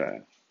from the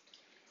chaff.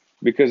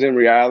 Because in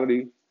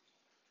reality,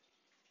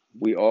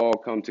 we all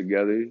come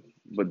together,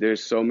 but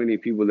there's so many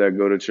people that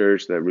go to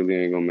church that really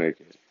ain't gonna make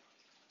it.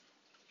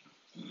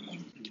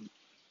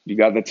 You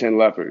got the 10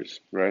 lepers,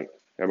 right?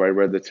 Everybody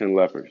read the 10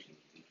 lepers.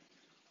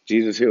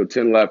 Jesus healed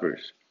 10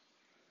 lepers.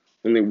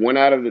 Only 1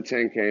 out of the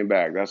 10 came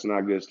back. That's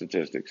not good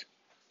statistics.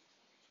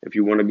 If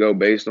you want to go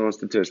based on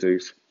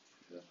statistics,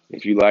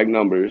 if you like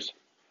numbers,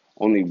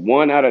 only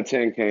 1 out of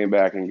 10 came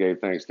back and gave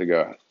thanks to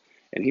God.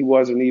 And he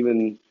was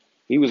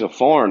a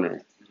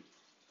foreigner.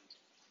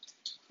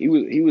 He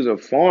was a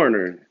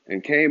foreigner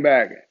and came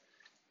back.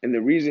 And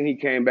the reason he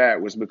came back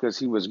was because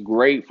he was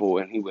grateful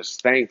and he was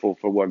thankful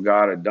for what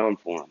God had done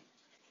for him.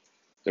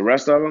 The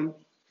rest of them,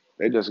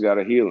 they just got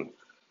a healing.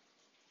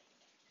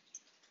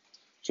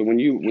 So when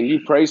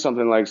you pray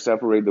something like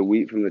separate the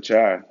wheat from the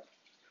chaff,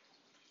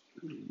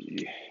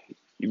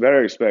 you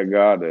better expect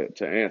God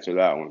to answer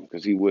that one,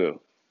 because he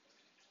will.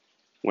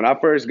 When I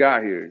first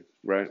got here,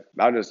 right,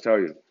 I'll just tell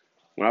you,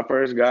 when I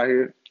first got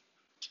here,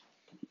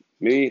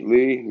 me,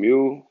 Lee,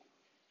 Mule,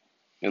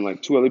 and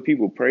like 2 other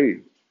people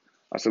prayed.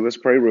 I said, let's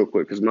pray real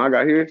quick. Because when I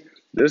got here,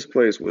 this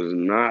place was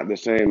not the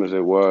same as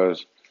it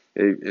was.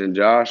 And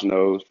Josh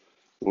knows,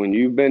 when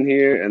you've been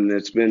here and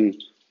it's been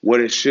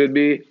what it should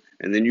be,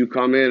 and then you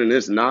come in and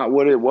it's not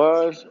what it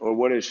was or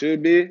what it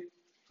should be,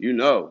 you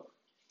know.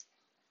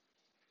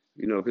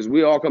 Because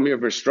we all come here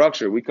for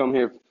structure. We come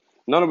here,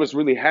 none of us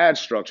really had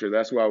structure.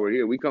 That's why we're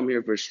here. We come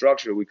here for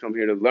structure. We come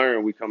here to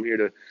learn. We come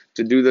here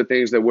to do the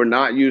things that we're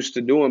not used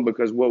to doing,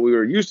 because what we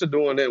were used to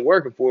doing didn't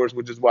work for us,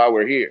 which is why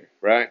we're here,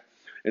 right?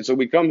 And so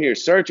we come here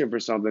searching for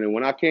something. And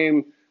when I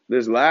came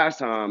this last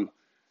time,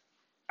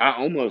 I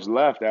almost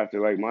left after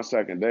like my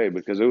second day,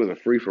 because it was a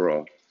free for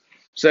all.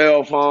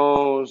 Cell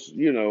phones,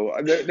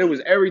 there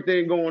was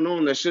everything going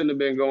on that shouldn't have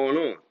been going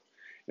on.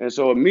 And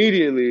so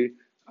immediately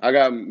I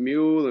got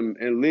Mule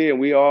and Lee, and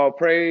we all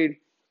prayed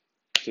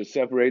to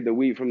separate the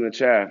wheat from the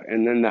chaff.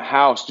 And then the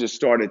house just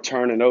started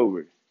turning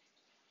over.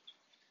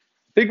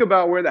 Think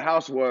about where the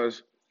house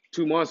was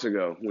 2 months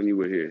ago when you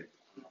were here.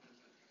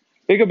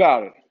 Think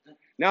about it.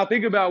 Now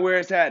think about where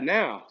it's at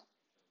now,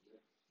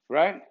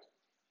 right?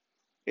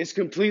 It's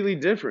completely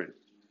different.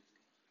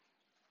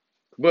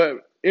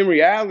 But in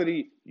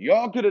reality,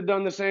 y'all could have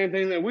done the same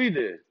thing that we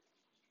did.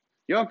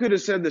 Y'all could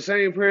have said the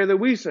same prayer that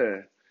we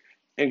said.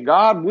 And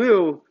God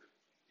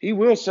he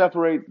will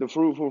separate the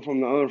fruitful from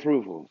the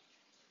unfruitful,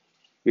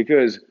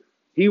 because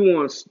he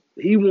wants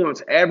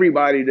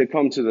everybody to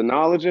come to the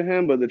knowledge of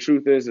him. But the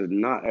truth is that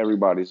not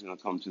everybody's going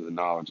to come to the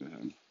knowledge of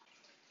him,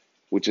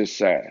 which is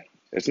sad.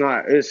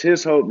 It's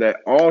his hope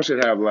that all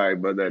should have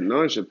life, but that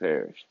none should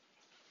perish.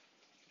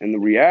 And the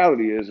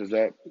reality is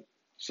that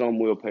some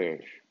will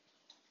perish.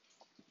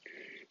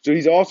 So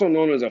he's also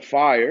known as a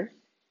fire.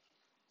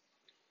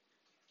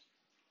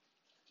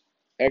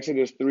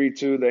 Exodus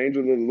 3:2, the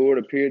angel of the Lord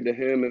appeared to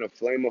him in a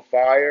flame of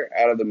fire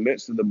out of the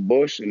midst of the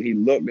bush, and he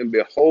looked, and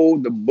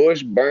behold, the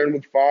bush burned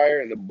with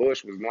fire, and the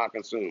bush was not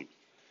consumed.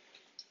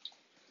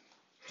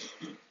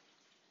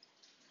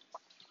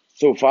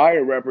 So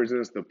fire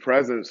represents the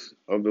presence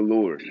of the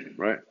Lord,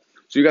 right?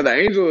 So you got the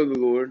angel of the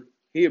Lord,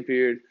 he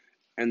appeared,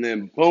 and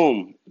then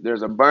boom,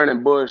 there's a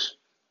burning bush,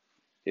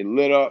 it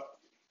lit up,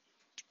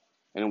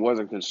 and it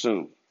wasn't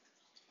consumed.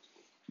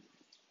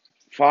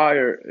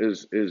 Fire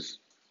is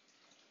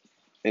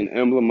an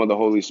emblem of the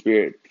Holy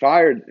Spirit.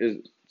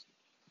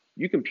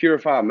 You can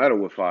purify metal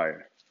with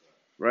fire,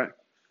 right?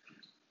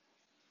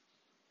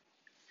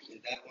 Is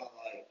that why,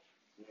 like,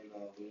 when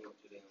we went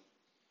to them,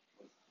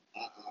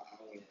 I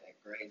went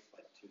at Grace,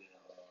 like, to the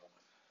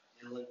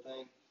healing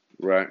thing,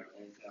 Right.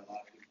 and he said a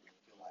lot of people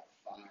feel like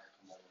fire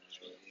come over and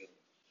they heal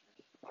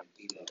and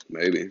beat up.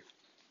 Maybe.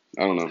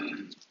 I don't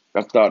know.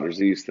 That's Dr.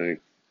 Z's thing.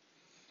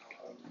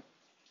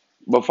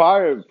 But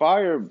fire,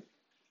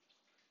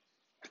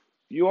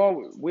 we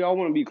all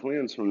want to be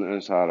cleansed from the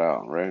inside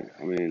out, right?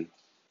 I mean,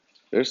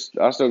 I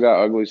still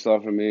got ugly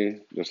stuff in me,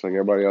 just like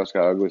everybody else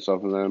got ugly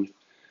stuff in them.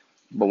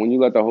 But when you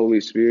let the Holy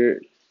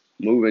Spirit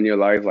move in your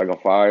life like a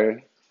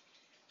fire,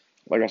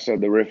 like I said,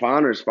 the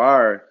refiner's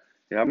fire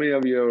Yeah, how many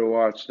of you ever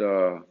watched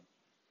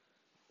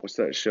what's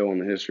that show on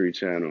the History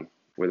Channel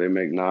where they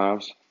make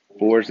knives?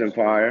 Forged in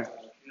Fire.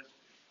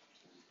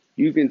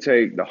 You can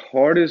take the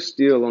hardest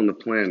steel on the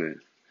planet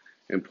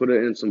and put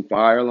it in some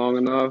fire long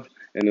enough,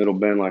 and it'll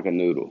bend like a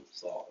noodle.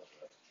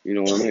 You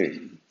know what I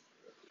mean?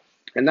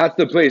 And that's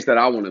the place that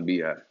I want to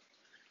be at.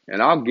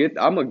 And I'm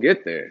gonna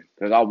get there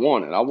because I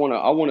want it. I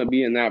want to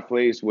be in that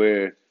place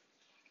where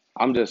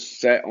I'm just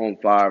set on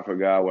fire for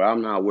God, where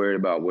I'm not worried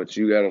about what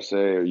you gotta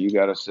say or you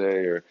gotta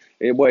say or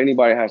what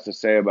anybody has to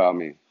say about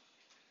me.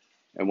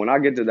 And when I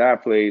get to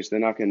that place,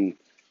 then I can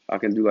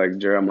do like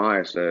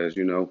Jeremiah says,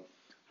 you know,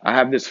 I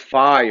have this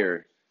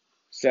fire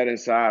set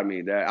inside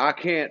me that I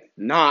can't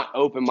not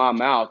open my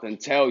mouth and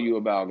tell you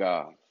about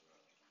God.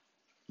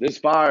 This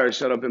fire is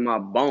shut up in my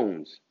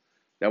bones.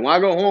 That when I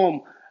go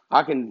home,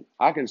 I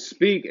can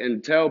speak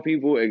and tell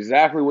people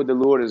exactly what the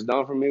Lord has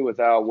done for me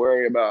without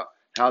worry about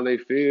how they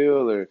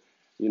feel or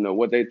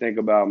what they think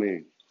about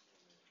me.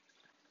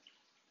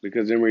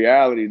 Because in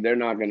reality, they're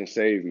not going to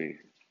save me.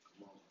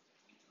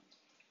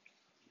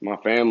 My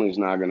family's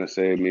not going to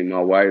save me. My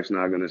wife's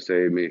not going to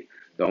save me.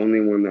 The only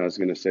one that's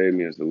going to save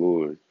me is the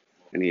Lord.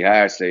 And He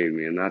has saved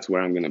me, and that's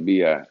where I'm going to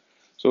be at.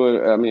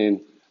 So, I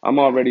mean, I'm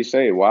already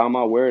saved. Why am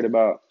I worried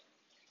about,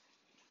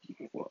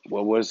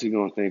 well, what is He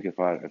going to think if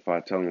I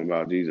tell him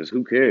about Jesus?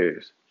 Who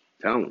cares?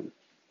 Tell him.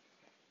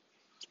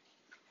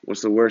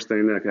 What's the worst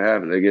thing that could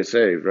happen? They get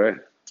saved, right?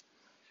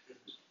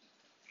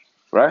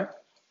 Right?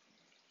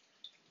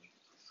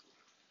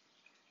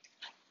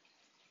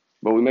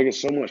 But we make it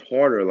so much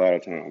harder a lot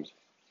of times.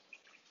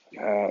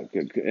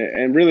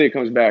 And really it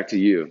comes back to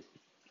you.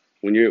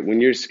 When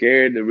you're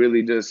scared to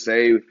really just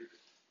say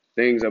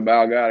things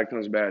about God, it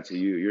comes back to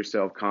you. You're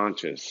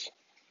self-conscious.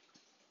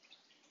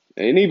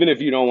 And even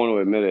if you don't want to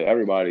admit it,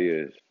 everybody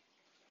is.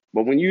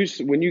 But when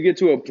you get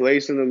to a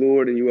place in the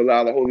Lord and you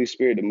allow the Holy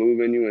Spirit to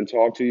move in you and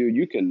talk to you,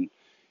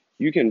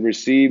 you can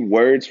receive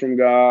words from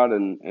God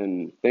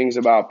and things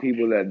about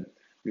people that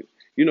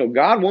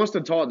God wants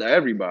to talk to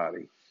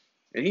everybody.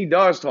 And He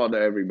does talk to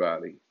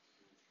everybody.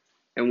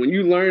 And when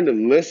you learn to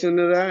listen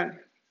to that,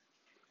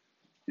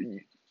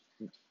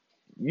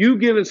 you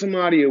giving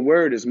somebody a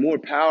word is more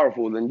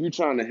powerful than you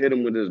trying to hit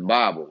them with this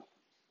Bible.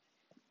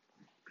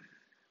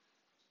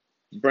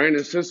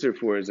 Brandon's sister,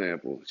 for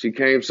example, she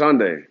came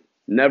Sunday,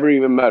 never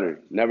even met her,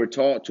 never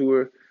talked to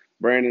her.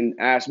 Brandon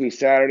asked me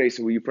Saturday,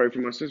 said, will you pray for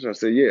my sister? I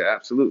said, yeah,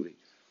 absolutely.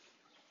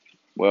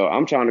 Well,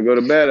 I'm trying to go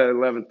to bed at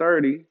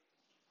 11:30,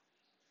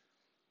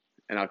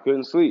 and I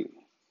couldn't sleep.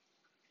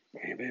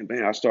 Bam.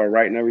 I started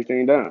writing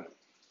everything down.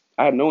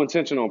 I had no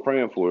intention on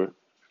praying for her.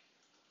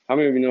 How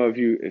many of you know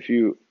if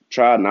you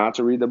try not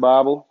to read the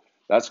Bible,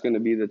 that's going to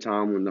be the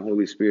time when the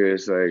Holy Spirit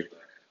is like,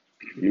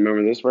 you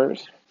remember this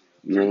verse?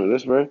 You remember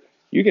this verse?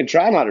 You can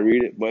try not to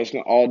read it, but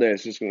all day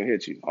it's just going to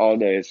hit you. All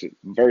day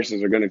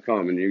verses are going to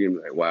come, and you're going to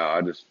be like, wow,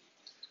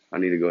 I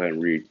need to go ahead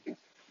and read.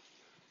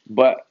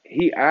 But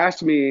he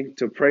asked me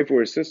to pray for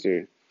his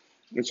sister.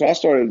 And so I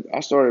started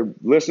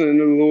listening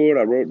to the Lord.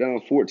 I wrote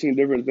down 14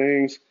 different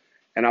things,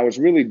 and I was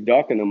really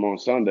ducking them on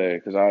Sunday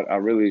because I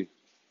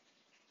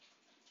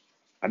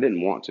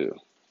didn't want to.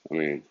 I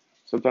mean,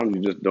 sometimes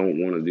you just don't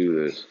want to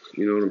do this.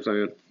 You know what I'm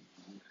saying?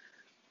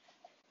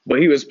 But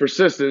he was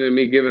persistent in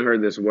me giving her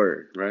this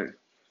word, right?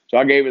 So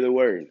I gave her the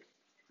word.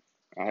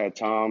 I had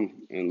Tom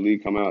and Lee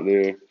come out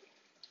there.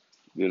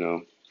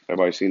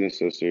 Everybody's seen his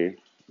sister,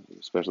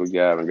 especially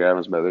Gavin.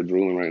 Gavin's better there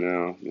drooling right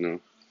now.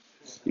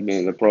 He's been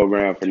in the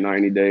program for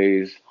 90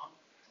 days.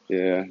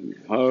 Yeah,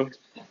 huh?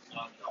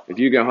 If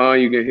you can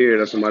you can hear.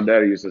 That's what my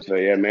daddy used to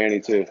say. Yeah, Manny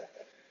too.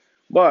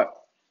 But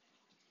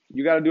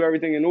you got to do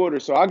everything in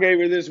order. So I gave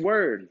her this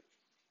word,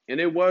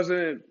 and it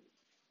wasn't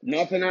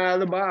nothing out of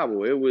the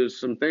Bible. It was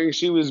some things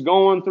she was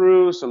going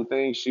through, some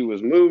things she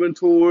was moving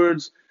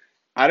towards.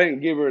 I didn't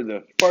give her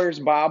the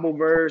first Bible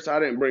verse. I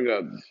didn't bring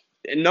up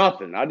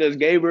nothing. I just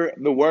gave her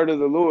the word of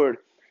the Lord,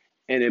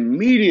 and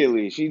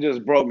immediately she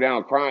just broke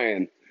down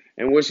crying.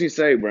 And what'd she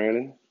say,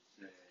 Brandon?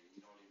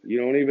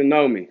 You don't even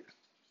know me.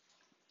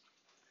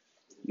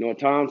 You know what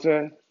Tom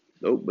said?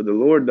 Nope, but the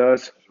Lord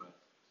does.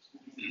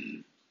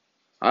 You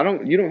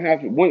don't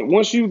have to,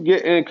 once you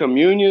get in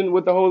communion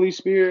with the Holy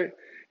Spirit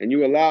and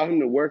you allow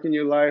Him to work in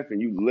your life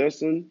and you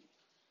listen,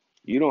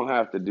 you don't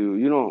have to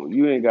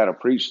you ain't got to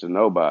preach to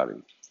nobody.